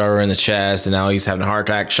Jose Lothario in the chest, and now he's having a heart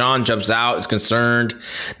attack. Shawn jumps out, is concerned.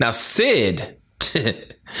 Now Sid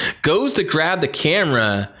goes to grab the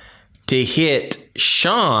camera to hit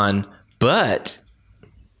Shawn, but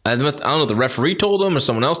I don't know if the referee told him or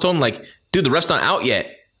someone else told him, like, dude, the ref's not out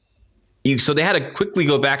yet. So they had to quickly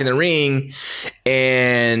go back in the ring,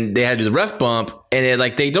 and they had to do the ref bump, and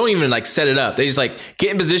they don't even set it up. They just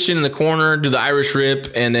get in position in the corner, do the Irish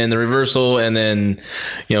Rip, and then the reversal, and then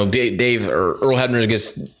Dave or Earl Hebner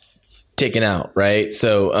gets taken out, right?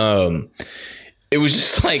 So it was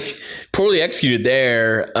just poorly executed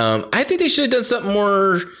there. I think they should have done something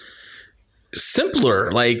more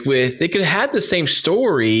simpler, they could have had the same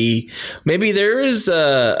story. Maybe there is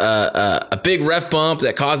a big ref bump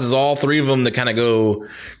that causes all three of them to kind of go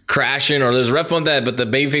crashing, or there's a ref bump but the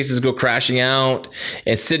baby faces go crashing out,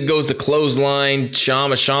 and Sid goes to clothesline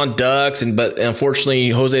Shawn ducks, but unfortunately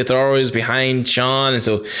Jose Lothario is behind Shawn, and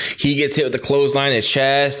so he gets hit with the clothesline in his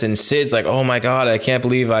chest, and Sid's like, oh my god, I can't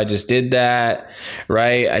believe I just did that,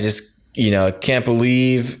 right? I just can't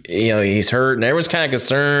believe, he's hurt, and everyone's kind of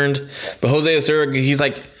concerned. But Jose Lothario, he's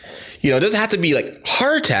it doesn't have to be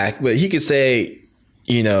heart attack, but he could say,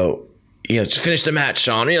 just finish the match,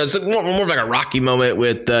 Shawn. It's more of a Rocky moment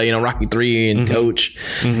with, Rocky 3 and Coach,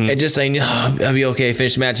 and just saying, I'll be okay,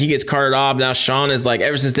 finish the match. He gets carted off. Now Shawn is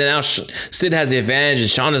ever since then, now Sid has the advantage, and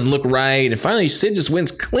Shawn doesn't look right. And finally, Sid just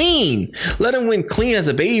wins clean. Let him win clean as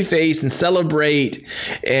a babyface and celebrate.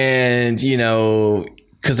 And,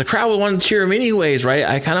 because the crowd would want to cheer him anyways, right?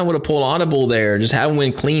 I kind of would have pulled audible there, just have him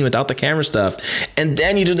win clean without the camera stuff. And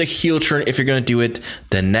then you do the heel turn if you're going to do it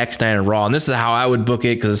the next night in Raw. And this is how I would book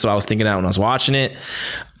it, because this is what I was thinking out when I was watching it.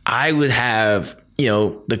 I would have,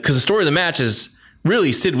 because the story of the match is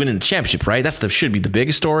really Sid winning the championship, right? Should be the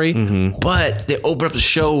biggest story. But they open up the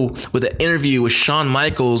show with an interview with Shawn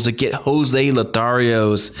Michaels to get Jose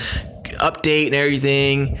Lothario's update and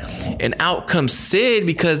everything. And out comes Sid,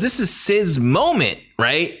 because this is Sid's moment,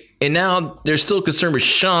 right? And now they're still concerned with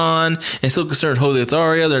Shawn and still concerned with Jose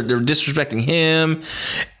Lothario. They're disrespecting him.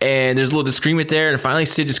 And there's a little disagreement there. And finally,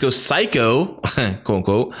 Sid just goes psycho, quote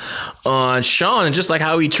unquote, on Shawn. And just like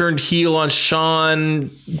how he turned heel on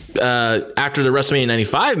Shawn after the WrestleMania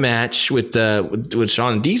 95 match with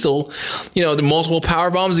Shawn and Diesel, the multiple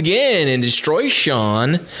power bombs again and destroys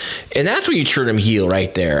Shawn. And that's when you turn him heel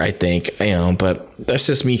right there, I think. But that's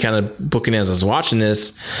just me kind of booking as I was watching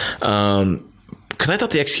this. Because I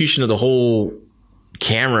thought the execution of the whole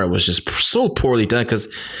camera was just so poorly done, because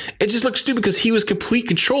it just looked stupid because he was complete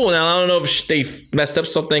control. Now, I don't know if they messed up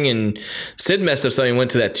something and Sid messed up something and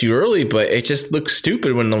went to that too early, but it just looks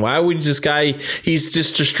stupid. Why would this guy, he's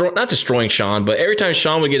just not destroying Shawn, but every time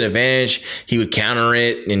Shawn would get an advantage, he would counter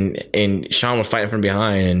it, and Shawn would fight from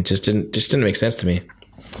behind, and just didn't make sense to me.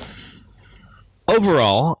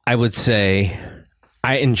 Overall, I would say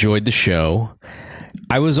I enjoyed the show.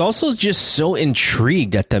 I was also just so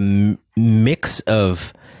intrigued at the mix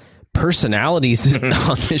of personalities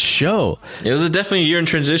on this show. It was definitely a year in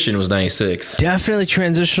transition. It was 96. Definitely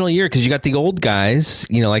transitional year, because you got the old guys,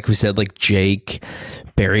 like we said, like Jake,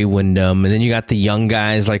 Barry Windham, and then you got the young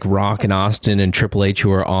guys like Rock and Austin and Triple H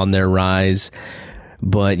who are on their rise.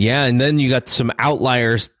 But yeah, and then you got some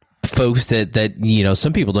outliers, folks that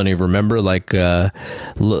some people don't even remember, like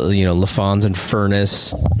LaFons and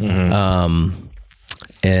Furnace.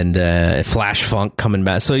 And Flash Funk coming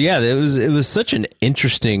back. So yeah, it was such an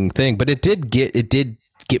interesting thing, but it did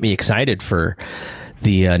get me excited for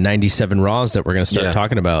the 97 Raws that we're going to start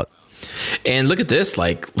talking about. And look at this,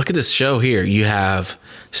 look at this show here. You have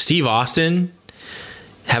Steve Austin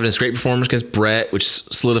having this great performance against Brett, which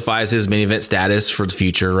solidifies his main event status for the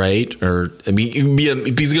future, right? Or he's going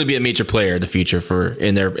to be a major player in the future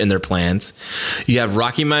in their plans. You have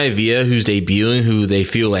Rocky Maivia, who's debuting, who they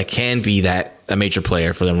feel like can be a major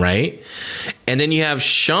player for them, right? And then you have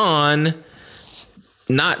Shawn,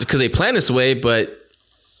 not because they planned this way, but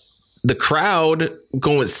the crowd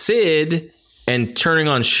going with Sid and turning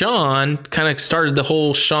on Shawn kind of started the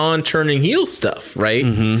whole Shawn turning heel stuff, right?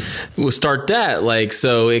 We'll start that.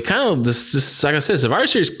 So it kind of just like I said, Survivor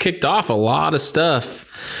Series kicked off a lot of stuff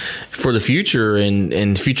for the future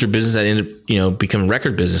and future business that ended up, becoming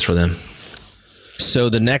record business for them. So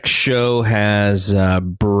the next show has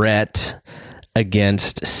Brett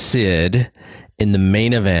against Sid in the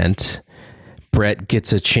main event. Brett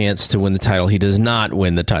gets a chance to win the title. He does not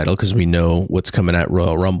win the title because we know what's coming at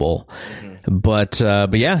Royal Rumble. But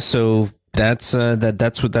yeah, so that's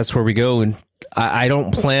where we go. And I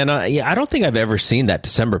don't plan on. I don't think I've ever seen that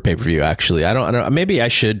December pay-per-view. Actually, I don't. Maybe I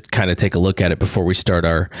should kind of take a look at it before we start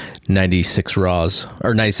our 96 Raws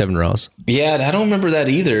or 97 Raws. Yeah, I don't remember that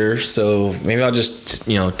either. So maybe I'll just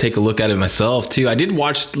take a look at it myself too. I did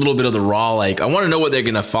watch a little bit of the Raw. I want to know what they're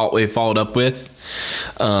gonna followed up with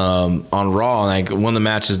on Raw. One of the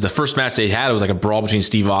matches, the first match they had, was like a brawl between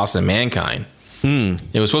Steve Austin and Mankind.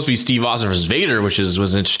 It was supposed to be Steve Austin versus Vader, which was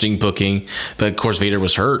an interesting booking, but of course Vader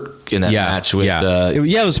was hurt in that match.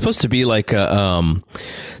 It was supposed to be like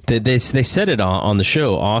they said it on the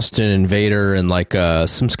show, Austin and Vader, and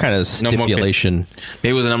some kind of stipulation. Maybe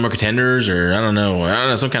it was a number of contenders, or I don't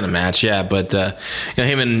know, some kind of match. Yeah, but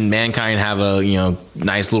him and Mankind have a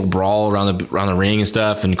nice little brawl around the ring and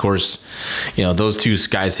stuff, and of course those two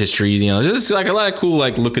guys' history. Just like a lot of cool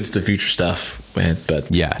look into the future stuff. But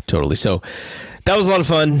yeah, totally. So that was a lot of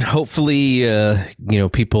fun. Hopefully,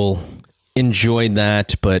 people enjoyed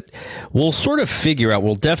that, but we'll sort of figure out.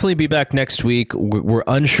 We'll definitely be back next week. We're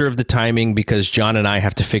unsure of the timing because John and I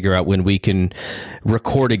have to figure out when we can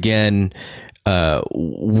record again.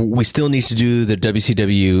 We still need to do the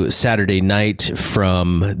WCW Saturday night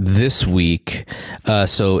from this week.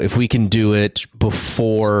 So if we can do it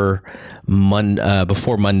before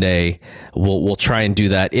Monday, we'll try and do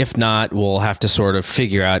that. If not, we'll have to sort of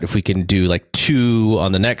figure out if we can do 2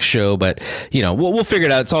 on the next show. But we'll figure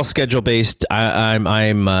it out. It's all schedule based.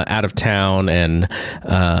 I'm out of town, and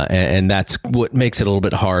that's what makes it a little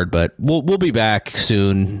bit hard. But we'll be back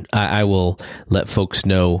soon. I will let folks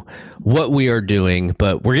know what we are doing,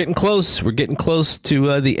 but we're getting close. We're getting close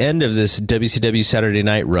to the end of this WCW Saturday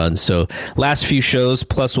Night run. So last few shows,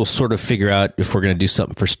 plus we'll sort of figure out if we're going to do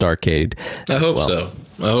something for Starrcade. I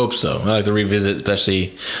hope so. I like to revisit,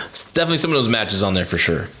 definitely some of those matches on there for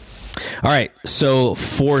sure. All right. So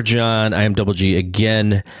for John, I am Double G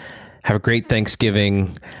again. Have a great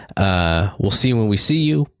Thanksgiving. We'll see you when we see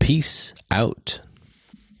you. Peace out.